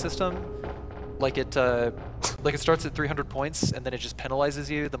a point system. Like it starts at 300 points, and then it just penalizes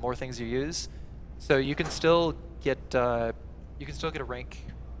you the more things you use. So you can still get a rank,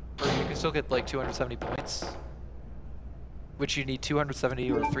 or you can still get like 270 points, which you need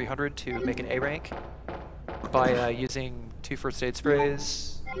 270 or 300 to make an A rank by using 2 first aid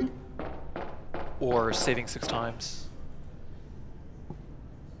sprays or saving 6 times.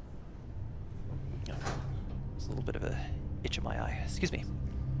 There's a little bit of a itch in my eye. Excuse me.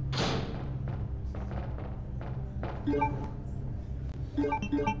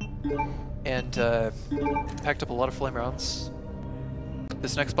 And packed up a lot of flame rounds.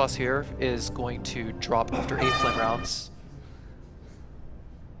 This next boss here is going to drop after 8 flame rounds.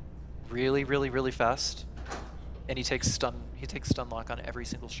 Really, really, really fast. And he takes stun lock on every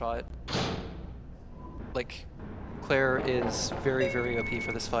single shot. Like, Claire is very, very OP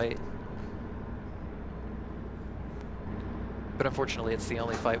for this fight. But unfortunately, it's the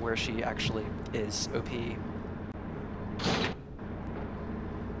only fight where she actually is OP.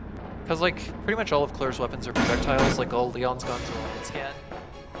 Because, like, pretty much all of Claire's weapons are projectiles, like all Leon's guns are on scan.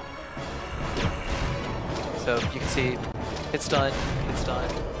 So you can see, it's done, it's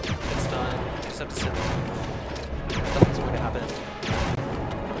done, it's done. You just have to sit there. Nothing's going to happen.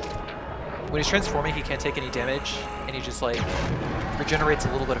 When he's transforming, he can't take any damage, and he just, like, regenerates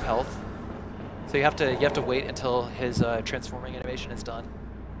a little bit of health. So you have to wait until his transforming animation is done,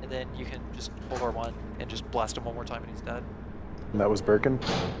 and then you can just hold R1 and just blast him one more time and he's dead. And that was Birkin?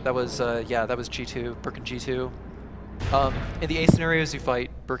 That was, yeah, that was G2, Birkin G2. In the A scenarios, you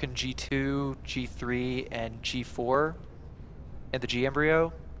fight Birkin G2, G3, and G4, and the G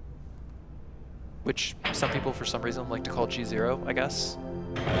embryo, which some people for some reason like to call G0, I guess.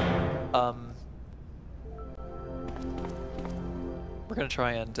 We're gonna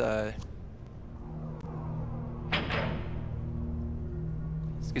try and,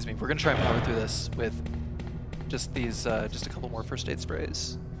 excuse me, we're gonna try and power through this with just these, just a couple more first aid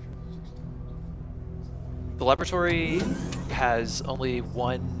sprays. The laboratory has only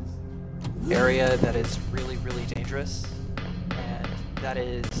one area that is really, really dangerous, and that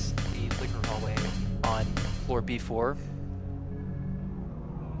is the liquor hallway on floor B4.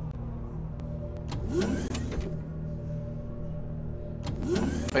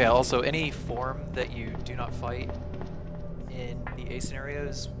 Oh yeah, also any form that you do not fight in the A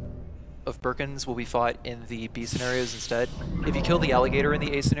scenarios of Birkins will be fought in the B scenarios instead. If you kill the alligator in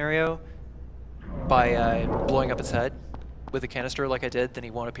the A scenario by blowing up its head, with a canister like I did, then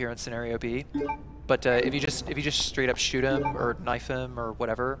he won't appear in scenario B. But if you just straight up shoot him or knife him or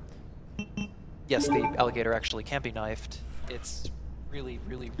whatever, yes, the alligator actually can be knifed. It's really,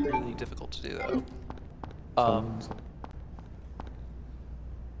 really, really difficult to do though.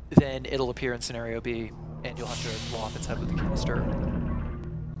 Then it'll appear in scenario B, and you'll have to blow off its head with the canister,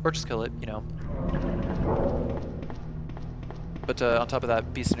 or just kill it, you know. But on top of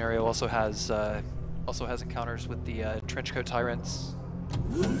that, B scenario also has encounters with the trenchcoat tyrants,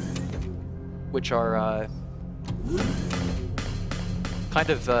 which are kind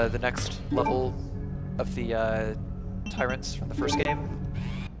of the next level of the tyrants from the first game.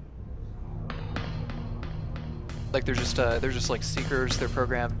 Like they're just like seekers. They're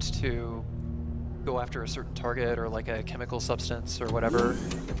programmed to go after a certain target or like a chemical substance or whatever.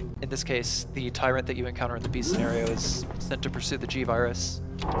 In this case, the tyrant that you encounter in the B scenario is sent to pursue the G virus,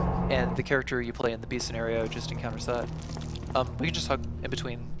 and the character you play in the B scenario just encounters that. We can just hug in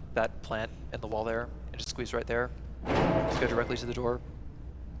between that plant and the wall there, and just squeeze right there. Just go directly to the door.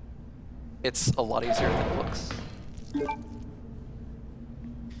 It's a lot easier than it looks.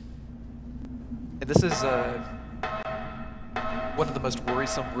 And this is one of the most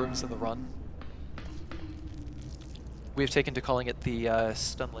worrisome rooms in the run. We've taken to calling it the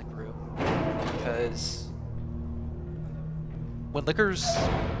Stunlick room, because when there's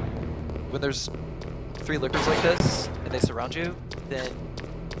 3 lickers like this, and they surround you, then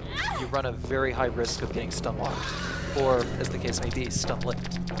you run a very high risk of getting stun-locked, or, as the case may be,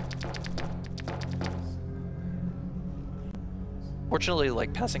 stun-licked. Fortunately,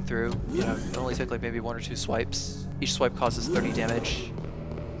 like, passing through, you know, it only take like maybe 1 or 2 swipes. Each swipe causes 30 damage.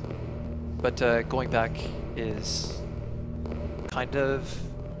 But going back is kind of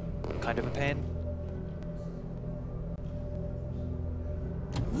a pain.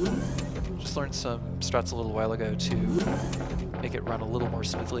 Just learned some strats a little while ago to make it run a little more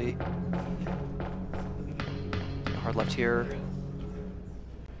smoothly. Hard left here.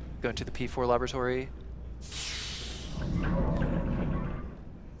 Go into the P4 laboratory.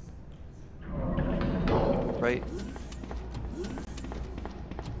 Right.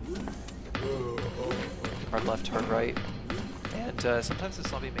 Hard left, hard right. And sometimes the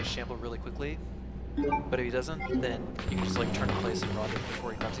zombie may shamble really quickly, but if he doesn't, then you can just like turn in place and run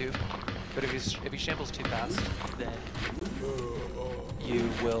before you have to. But if he shambles too fast, then you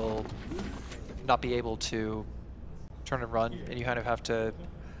will not be able to turn and run, and you kind of have to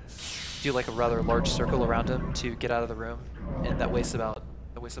do like a rather large circle around him to get out of the room, and that wastes about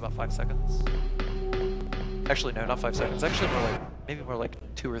 5 seconds. Actually, no, not 5 seconds. Actually, maybe more like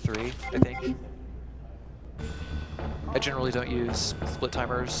 2 or 3, I think. I generally don't use split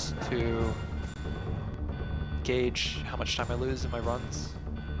timers to gauge how much time I lose in my runs.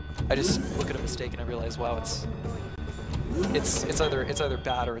 I just look at a mistake and I realize, wow, it's either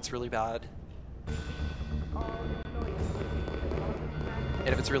bad or it's really bad. And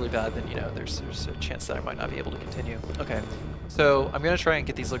if it's really bad, then, you know, there's a chance that I might not be able to continue. Okay, so I'm gonna try and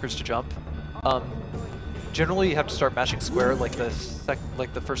get these lickers to jump. Generally, you have to start mashing square like the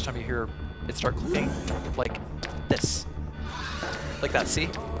first time you hear it start clicking, like this, like that. See?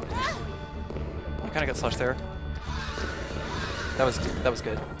 I kind of got slashed there. That was good.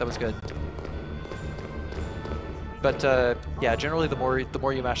 That was good. But yeah, generally the more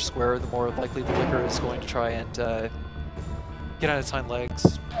you mash square, the more likely the licker is going to try and get on its hind legs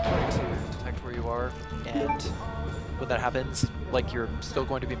to detect where you are, and when that happens, like, you're still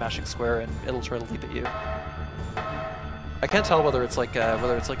going to be mashing square and it'll try to leap at you. I can't tell whether it's like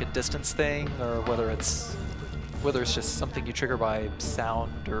a distance thing or whether it's just something you trigger by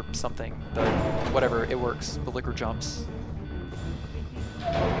sound or something, but whatever, it works. The licker jumps.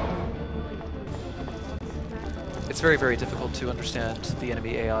 It's very, very difficult to understand the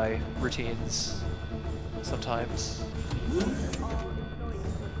enemy AI routines sometimes.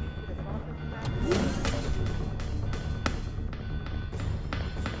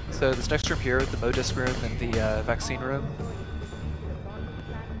 So this next room here, the Modisc room and the vaccine room,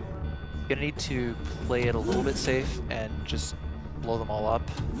 you're gonna need to play it a little bit safe and just blow them all up.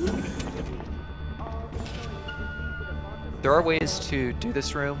 There are ways to do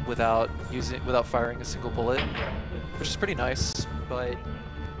this room without firing a single bullet, which is pretty nice, but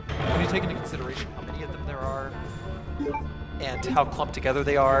when you take into consideration how many of them there are, and how clumped together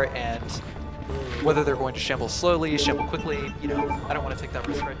they are, and whether they're going to shamble slowly, shamble quickly, you know, I don't want to take that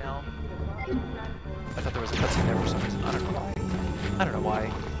risk right now. I thought there was a cutscene there for some reason. I don't know why. I don't know why.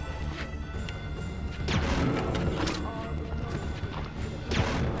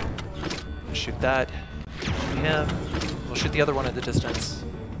 Shoot that. Shoot him. We'll shoot the other one at the distance.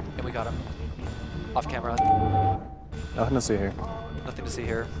 And we got him. Off camera. Nothing to see here. Nothing to see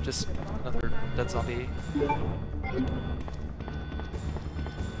here. Just another dead zombie.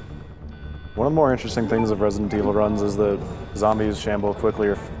 One of the more interesting things of Resident Evil runs is that zombies shamble quickly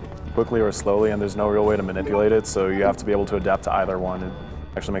or slowly, and there's no real way to manipulate it, so you have to be able to adapt to either one. It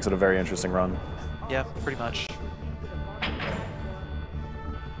actually makes it a very interesting run. Yeah, pretty much.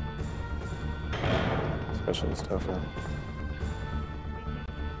 Especially this tofu.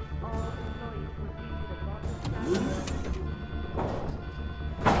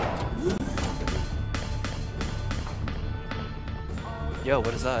 Yo,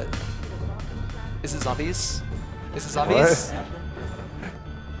 what is that? Is it zombies? Is it zombies? What?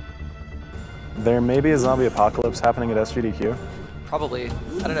 There may be a zombie apocalypse happening at SGDQ. Probably.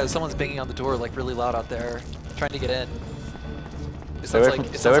 I don't know, someone's banging on the door like really loud out there, trying to get in. It Stay sounds away like, from, it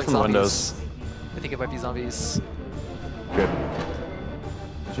stay sounds away like from the zombies. windows. I think it might be zombies. Good.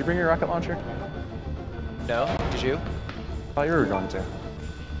 Did you bring your rocket launcher? No? Did you? I thought you were going to.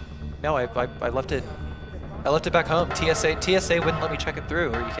 No, I left it. I left it back home. TSA wouldn't let me check it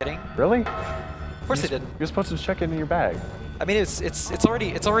through. Are you kidding? Really? Of course they didn't. You're supposed to check it in your bag. I mean, it's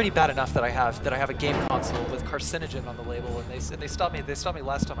already bad enough that I have a game console with Carcinogen on the label, and they stopped me. They stopped me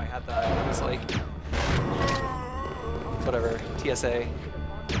last time I had that. It was like, whatever. TSA.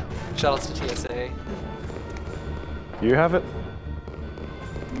 Shoutouts to TSA. You have it?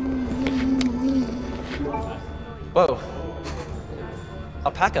 Whoa.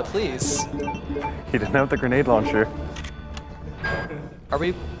 Alpaca, please. He didn't have the grenade launcher. Are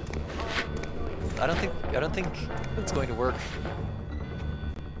we? I don't think it's going to work.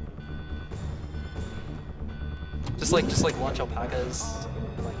 Just like launch alpacas.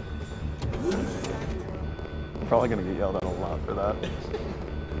 I'm probably gonna get yelled at a lot for that.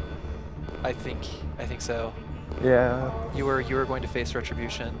 I think so. Yeah. You were going to face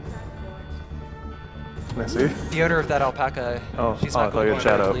retribution. Can I see? The owner of that alpaca. She's not I thought going you to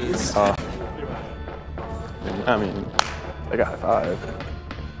had go shout out. please. I mean, they got high five.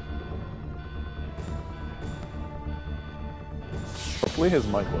 Hopefully his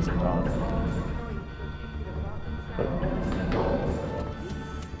mic wasn't on.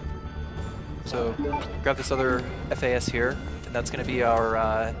 So grab this other FAS here, and that's going to be our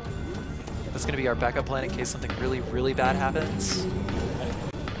backup plan in case something really bad happens.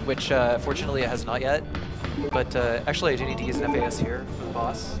 Which fortunately it has not yet. But actually I do need to use an FAS here for the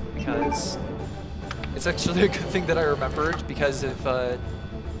boss because it's actually a good thing that I remembered because the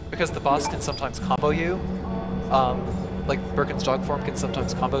boss can sometimes combo you. Like Birkin's dog form can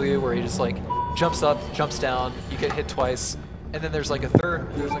sometimes combo you where he just like jumps up, jumps down, you get hit twice, and then there's like a third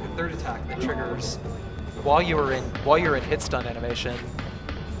attack that triggers while you're in hit stun animation,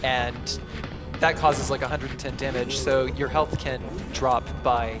 and that causes like 110 damage, so your health can drop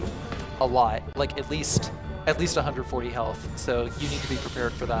by a lot, like at least 140 health. So you need to be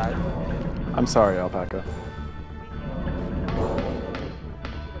prepared for that. I'm sorry, Alpaca.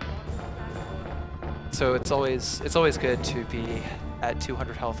 So it's always good to be at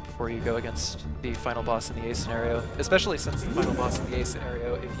 200 health before you go against the final boss in the A scenario, especially since the final boss in the A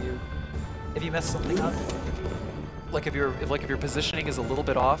scenario, if you mess something up, like if your positioning is a little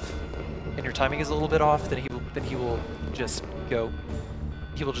bit off and your timing is a little bit off, then he will just go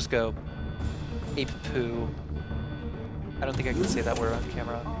ape poo. I don't think I can say that word on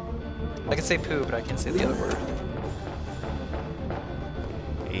camera. I can say poo, but I can't say the other word.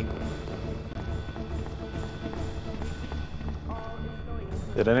 Ape.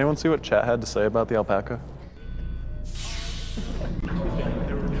 Did anyone see what chat had to say about the alpaca?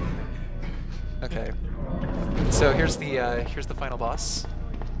 Okay. So here's the final boss.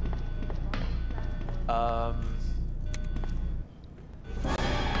 Gotta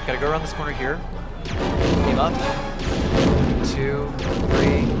go around this corner here. Aim up. 2,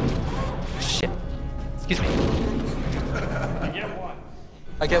 3. Shit. Excuse me. I get one.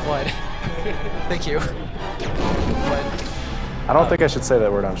 I get one. Thank you. But, I don't think I should say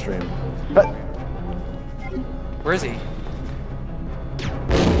that word on stream. But where is he?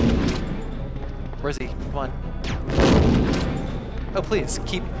 Where is he? Come on. Oh, please,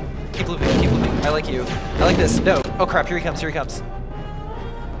 keep looping, keep looping. I like you. I like this. No. Oh crap, here he comes, here he comes.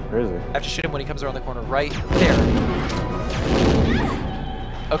 where is he? I have to shoot him when he comes around the corner, right there.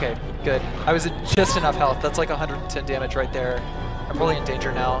 Okay, good. I was at just enough health. That's like 110 damage right there. I'm probably in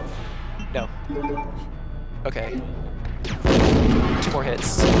danger now. No. Okay. 2 more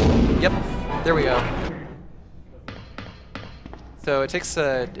hits. Yep, there we go. So it takes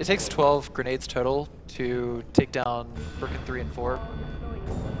 12 grenades total to take down Birkin 3 and 4.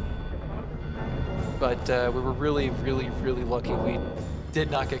 But we were really lucky. did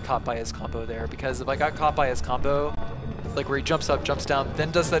not get caught by his combo there, because if I got caught by his combo, like where he jumps up, jumps down,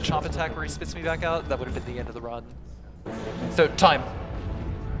 then does that chomp attack where he spits me back out, that would have been the end of the run. So, time.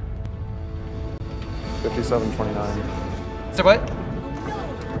 57:29. So what?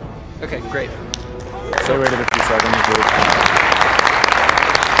 Okay, great. So waited a few seconds. Dude.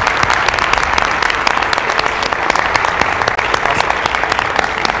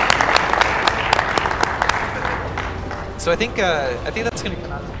 So I think that's going to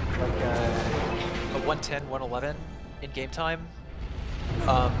come out like a 110, 111 in game time.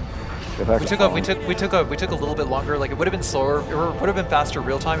 We took a little bit longer. Like it would have been slower, or would have been faster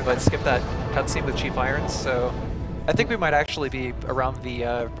real time if I'd skipped that cutscene with Chief Irons. So I think we might actually be around the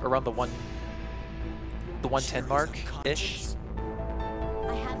 110 mark ish.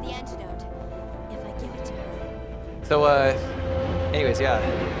 I have the antidote. If I give it to her. So anyways, yeah.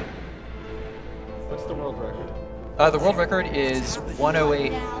 What's the world record? The world record is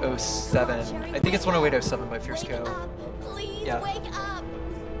 108.07. I think it's 108.07 by Fierce KO. Please Yeah. wake up.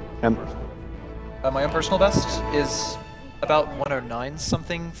 And My own personal best is about 109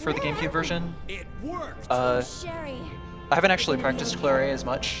 something for the GameCube version. It worked. Sherry. I haven't actually practiced Claret as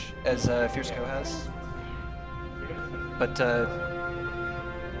much as Fierce KO has. But It's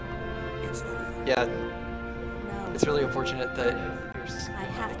over. yeah, No. it's really unfortunate that Fierce. I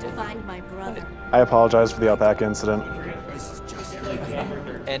have to find my brother. I apologize for the Alpaca incident.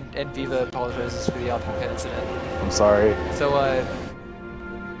 And Viva apologizes for the Alpaca incident. I'm sorry. So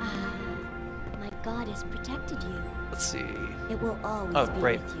My God has protected you. let's see. It will always Oh, be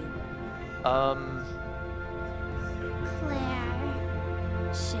right. with you.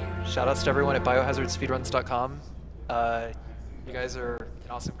 Claire. Sherry. Shoutouts to everyone at biohazardspeedruns.com. You guys are an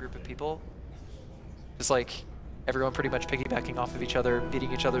awesome group of people. Just like everyone pretty much piggybacking off of each other,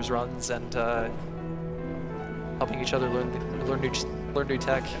 beating each other's runs, and helping each other learn new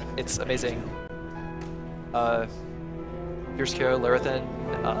tech. It's amazing. Fierce KO, Larathan,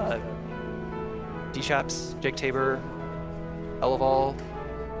 D-Chaps, Jake Tabor, Eleval,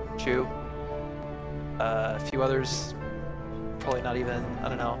 Chu, a few others. Probably not even. I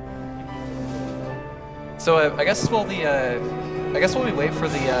don't know. So I guess while we wait for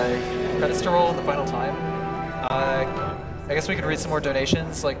the credits to roll the final time, I guess we could read some more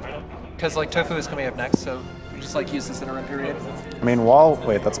donations, because Tofu is coming up next, so we just use this interim period. I mean,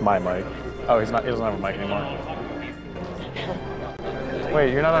 wait, that's my mic. Oh, he doesn't have a mic anymore.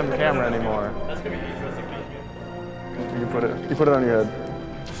 Wait, you're not on camera anymore. You put it on your head.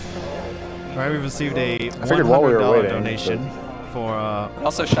 All right, we've received a figured while we were $100 waiting, donation for.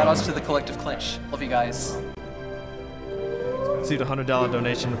 Also, shoutouts to the Collective Clinch. Love you guys. Received a $100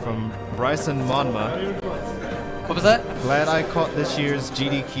 donation from Bryson Monma. What was that? Glad I caught this year's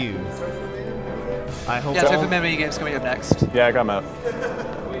GDQ. I hope. Yeah, Tofu Man Mini Games coming up next. Yeah, I got Matt.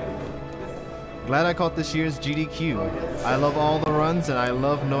 Glad I caught this year's GDQ. I love all the runs, and I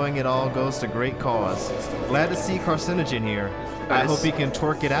love knowing it all goes to great cause. Glad to see Carcinogen here. I Nice. hope he can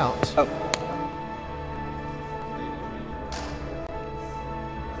twerk it out. Oh.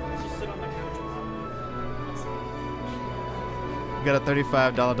 We got a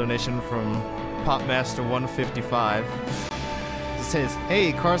 $35 donation from Popmaster155. It says,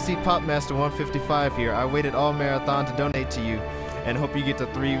 "Hey, Car Seat Popmaster155 here. I waited all marathon to donate to you, and hope you get the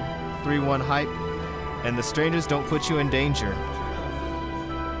 3-1 hype, and the strangers don't put you in danger."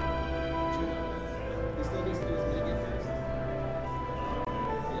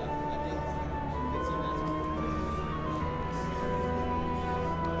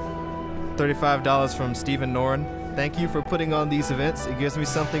 $35 from Stephen Noren. Thank you for putting on these events. It gives me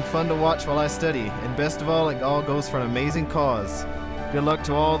something fun to watch while I study. And best of all, it all goes for an amazing cause. Good luck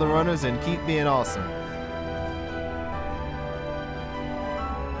to all the runners and keep being awesome.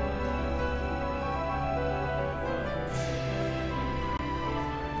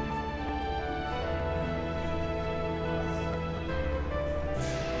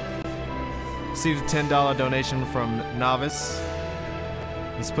 Received a $10 donation from Novice.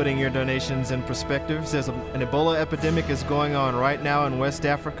 He's putting your donations in perspective. Says an Ebola epidemic is going on right now in West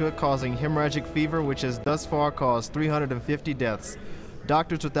Africa, causing hemorrhagic fever, which has thus far caused 350 deaths.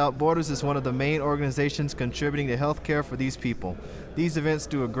 Doctors Without Borders is one of the main organizations contributing to health care for these people. These events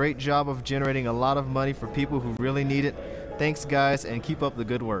do a great job of generating a lot of money for people who really need it. Thanks, guys, and keep up the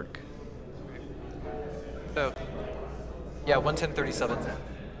good work. So, yeah, 110.37.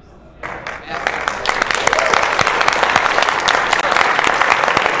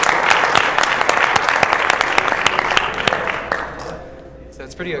 So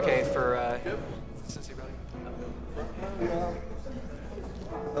it's pretty okay for consistency, really.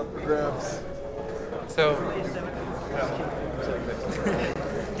 Up for grabs. So.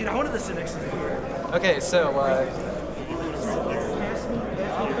 Dude, I wanted to sit next to you. Okay, so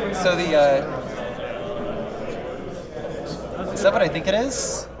is that what I think it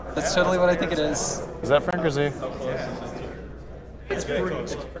is? That's totally what I think it is. Is that Frank or Z? It's pretty.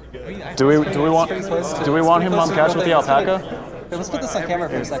 Do we want him on catch with the alpaca? Here, let's put this on camera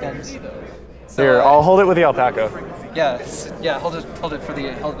for a second. So, Here, I'll hold it with the alpaca. Yeah, hold it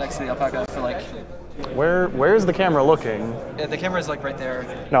next to the alpaca for like. Where is the camera looking? Yeah, the camera is like right there.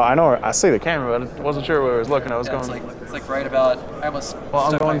 No, I know. I see the camera, but I wasn't sure where it was looking. I was going. It's like right about. I almost. Well,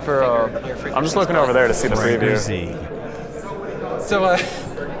 I'm going for. I'm just looking over there to see the preview. So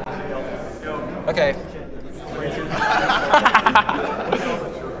okay.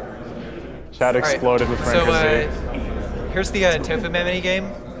 Chat exploded with Frank So Z. here's the Tofu Man mini game.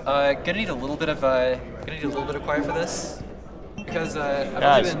 Gonna need a little bit of quiet for this because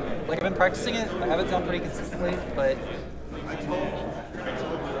I've been practicing it. I have it done pretty consistently, but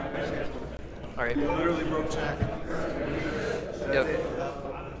all right. Literally broke Jack. Yep.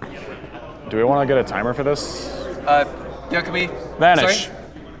 Do we want to get a timer for this? Yeah, can we Vanish. Sorry?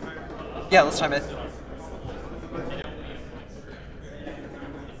 Yeah, let's time it.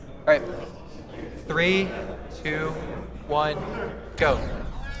 All right. 3, 2, 1, go.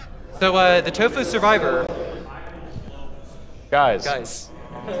 So the Tofu Survivor. Guys.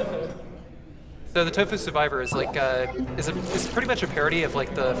 So the Tofu Survivor is like is pretty much a parody of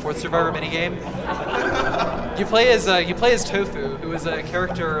like the Fourth Survivor minigame. You play as Tofu, who is a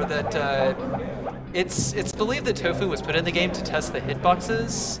character that it's believed that Tofu was put in the game to test the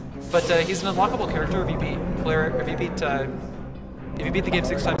hitboxes, but he's an unlockable character if you beat the game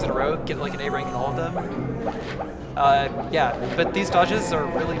 6 times in a row, get like an A rank in all of them. Yeah, but these dodges are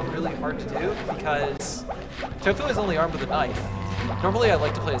really, really hard to do because Tofu is only armed with a knife. Normally I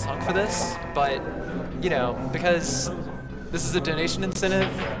like to play as Hunk for this, but you know, because this is a donation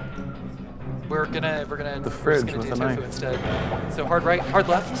incentive, we're gonna do Tofu instead. So hard right, hard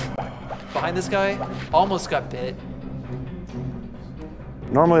left, behind this guy, almost got bit.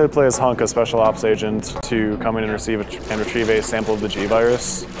 Normally I play as Hunk, a special ops agent, to come in and retrieve a sample of the G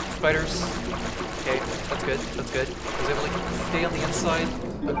virus. Spiders. Okay, that's good. That's good. I was able to stay on the inside.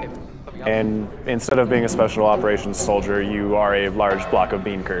 Okay. And instead of being a special operations soldier, you are a large block of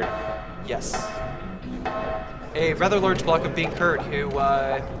bean curd. Yes. A rather large block of bean curd who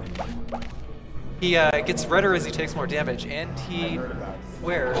he gets redder as he takes more damage, and he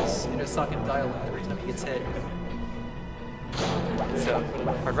swears in a sunken dialect every time he gets hit. So,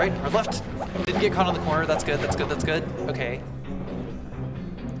 hard right, hard left. Didn't get caught on the corner. That's good. That's good. That's good. Okay.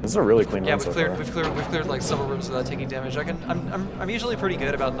 This is a really clean run we've cleared like several rooms without taking damage. I'm usually pretty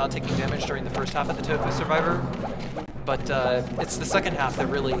good about not taking damage during the first half of the Tofu Survivor, but it's the second half that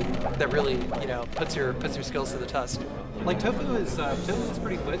really you know puts your skills to the test. Like Tofu is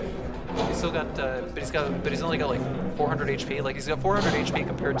pretty quick. He's still got but he's only got like 400 HP. Like he's got 400 HP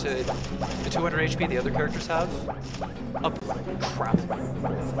compared to the 200 HP the other characters have. Oh crap.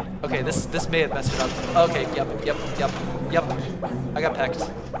 Okay, this may have messed it up. Okay, yep. I got pecked.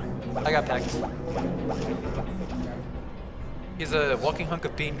 He's a walking hunk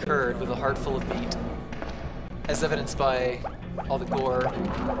of bean curd with a heart full of meat, as evidenced by all the gore.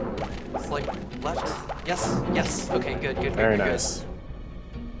 Slight left. Yes. Okay, good. Very nice.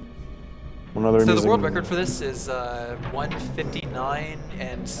 So the world record for this is 159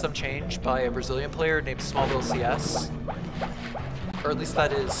 and some change by a Brazilian player named Smallville CS. Or at least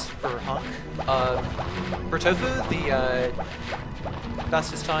that is for Hunk. For Tofu, the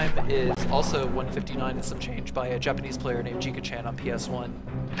fastest time is also 159 and some change by a Japanese player named Jika-chan on PS1.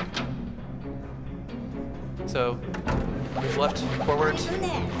 So, move left, forward.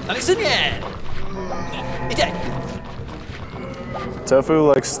 Nanisunyan! Tofu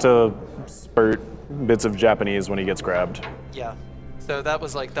likes to spurt bits of Japanese when he gets grabbed. Yeah. So that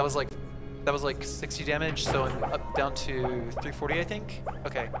was like 60 damage, so I'm up down to 340 I think.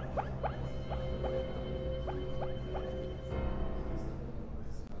 Okay.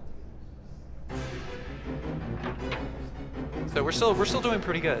 So we're still doing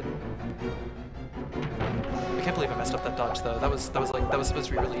pretty good. I can't believe I messed up that dodge though. That was supposed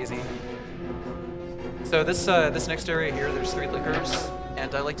to be really easy. So this next area here, there's 3 liquors,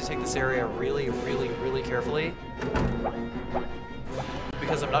 and I like to take this area really carefully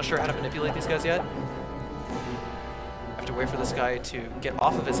because I'm not sure how to manipulate these guys yet. I have to wait for this guy to get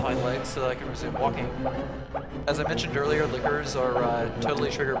off of his hind legs so that I can resume walking. As I mentioned earlier, liquors are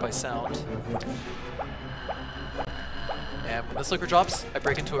totally triggered by sound. And when this liquor drops, I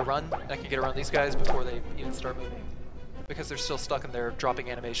break into a run, and I can get around these guys before they even start moving, because they're still stuck in their dropping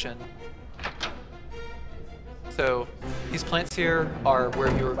animation. So these plants here are where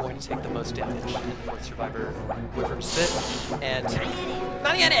you are going to take the most damage in the fourth survivor wyvern spit. And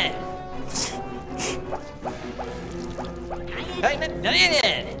not yet it.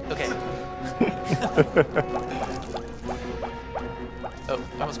 Okay. Oh,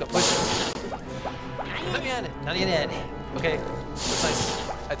 I almost got poisoned. Not yet. Okay, that's nice.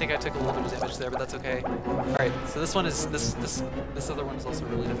 I think I took a little bit of damage there, but that's okay. All right, so this one is this other one is also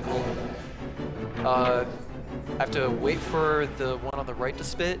really difficult. I have to wait for the one on the right to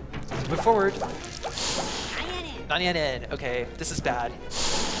spit. Move forward. Not yet in. Okay, this is bad.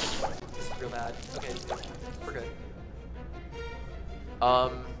 This is real bad. Okay, we're good.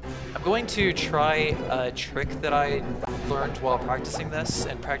 I'm going to try a trick that I learned while practicing this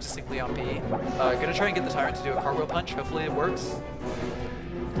and practicing Leon B. Gonna try and get the Tyrant to do a cartwheel punch. Hopefully it works.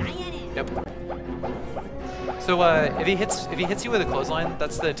 Nope. So if he hits you with a clothesline,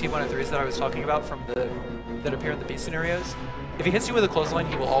 that's the T103s that I was talking about from that appear in the B scenarios. If he hits you with a clothesline,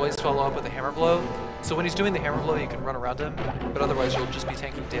 he will always follow up with a hammer blow. So when he's doing the hammer blow, you can run around him, but otherwise you'll just be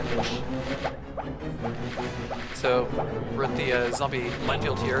tanking damage. So we're at the zombie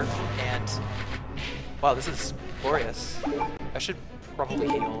minefield here, and wow, this is glorious. I should probably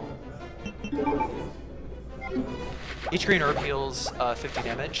heal. Each green herb heals 50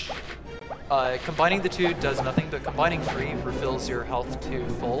 damage. Combining the two does nothing, but combining 3 refills your health to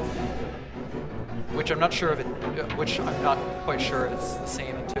full. Which I'm not sure if which I'm not quite sure it's the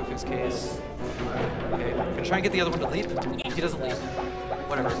same in Tofu's case. Okay, I'm gonna try and get the other one to leap. He doesn't leap.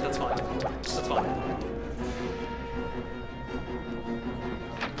 Whatever, that's fine. That's fine.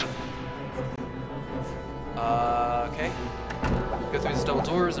 Okay. Go through these double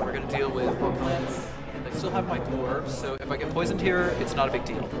doors, and we're gonna deal with more plants. And I still have my dwarves, so if I get poisoned here, it's not a big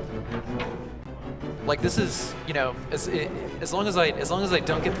deal. Like this is, you know, as long as I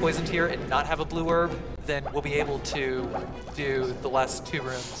don't get poisoned here and not have a blue herb, then we'll be able to do the last 2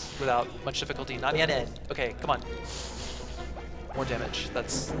 rooms without much difficulty. Not yet in. Okay, come on. More damage.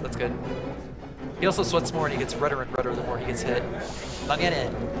 That's good. He also sweats more and he gets redder and redder the more he gets hit. Not yet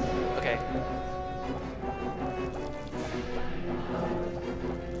in. Okay.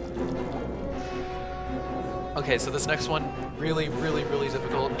 Okay, so this next one, really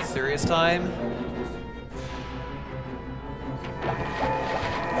difficult. Serious time.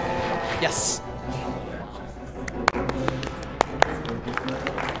 Yes.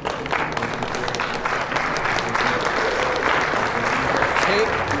 Okay.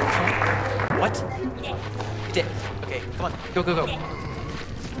 What? You did. Okay, come on. Go.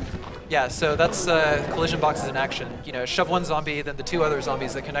 Yeah, so that's collision boxes in action. You know, shove one zombie, then the 2 other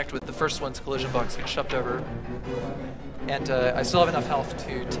zombies that connect with the first one's collision box get shoved over. And I still have enough health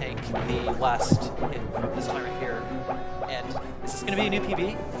to tank the last hit from this tyrant here. And is this going to be a new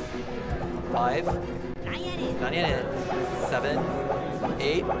PB? 5, 9 in, 7,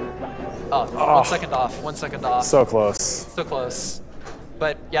 8. Oh, 1 second off. 1 second off. So close. So close.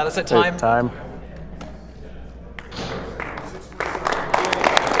 But yeah, that's at time. Time.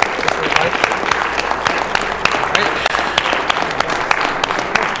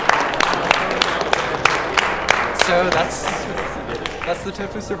 So that's the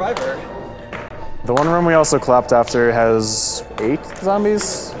Tofu Survivor. The one room we also clapped after has 8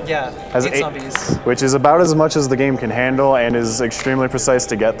 zombies? Yeah, has 8 zombies. Which is about as much as the game can handle and is extremely precise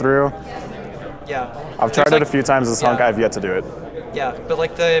to get through. Yeah. I've tried it a few times as Hunk, I've yet to do it. Yeah, but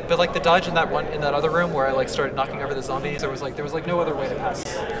like the dodge in that other room where I like started knocking over the zombies, there was like no other way to pass.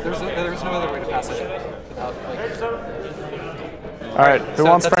 There was no other way to pass it without like. All right, who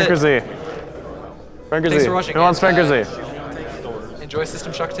wants Franker Z? Franker Z. Thanks for watching. Who wants Franker Z? Enjoy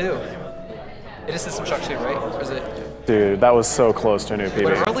System Shock 2. It is System Shock 2, right? Or is it? Dude, that was so close to a new PB.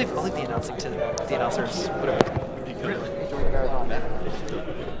 Whatever, I'll leave the announcing to the announcers. Whatever.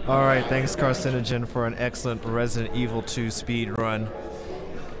 All right, thanks Carcinogen for an excellent Resident Evil 2 speed run.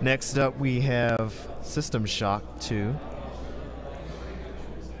 Next up we have System Shock 2.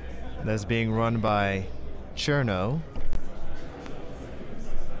 That's being run by Cherno.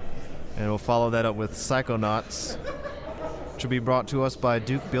 And we'll follow that up with Psychonauts, which will be brought to us by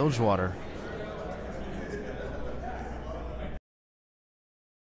Duke Bilgewater.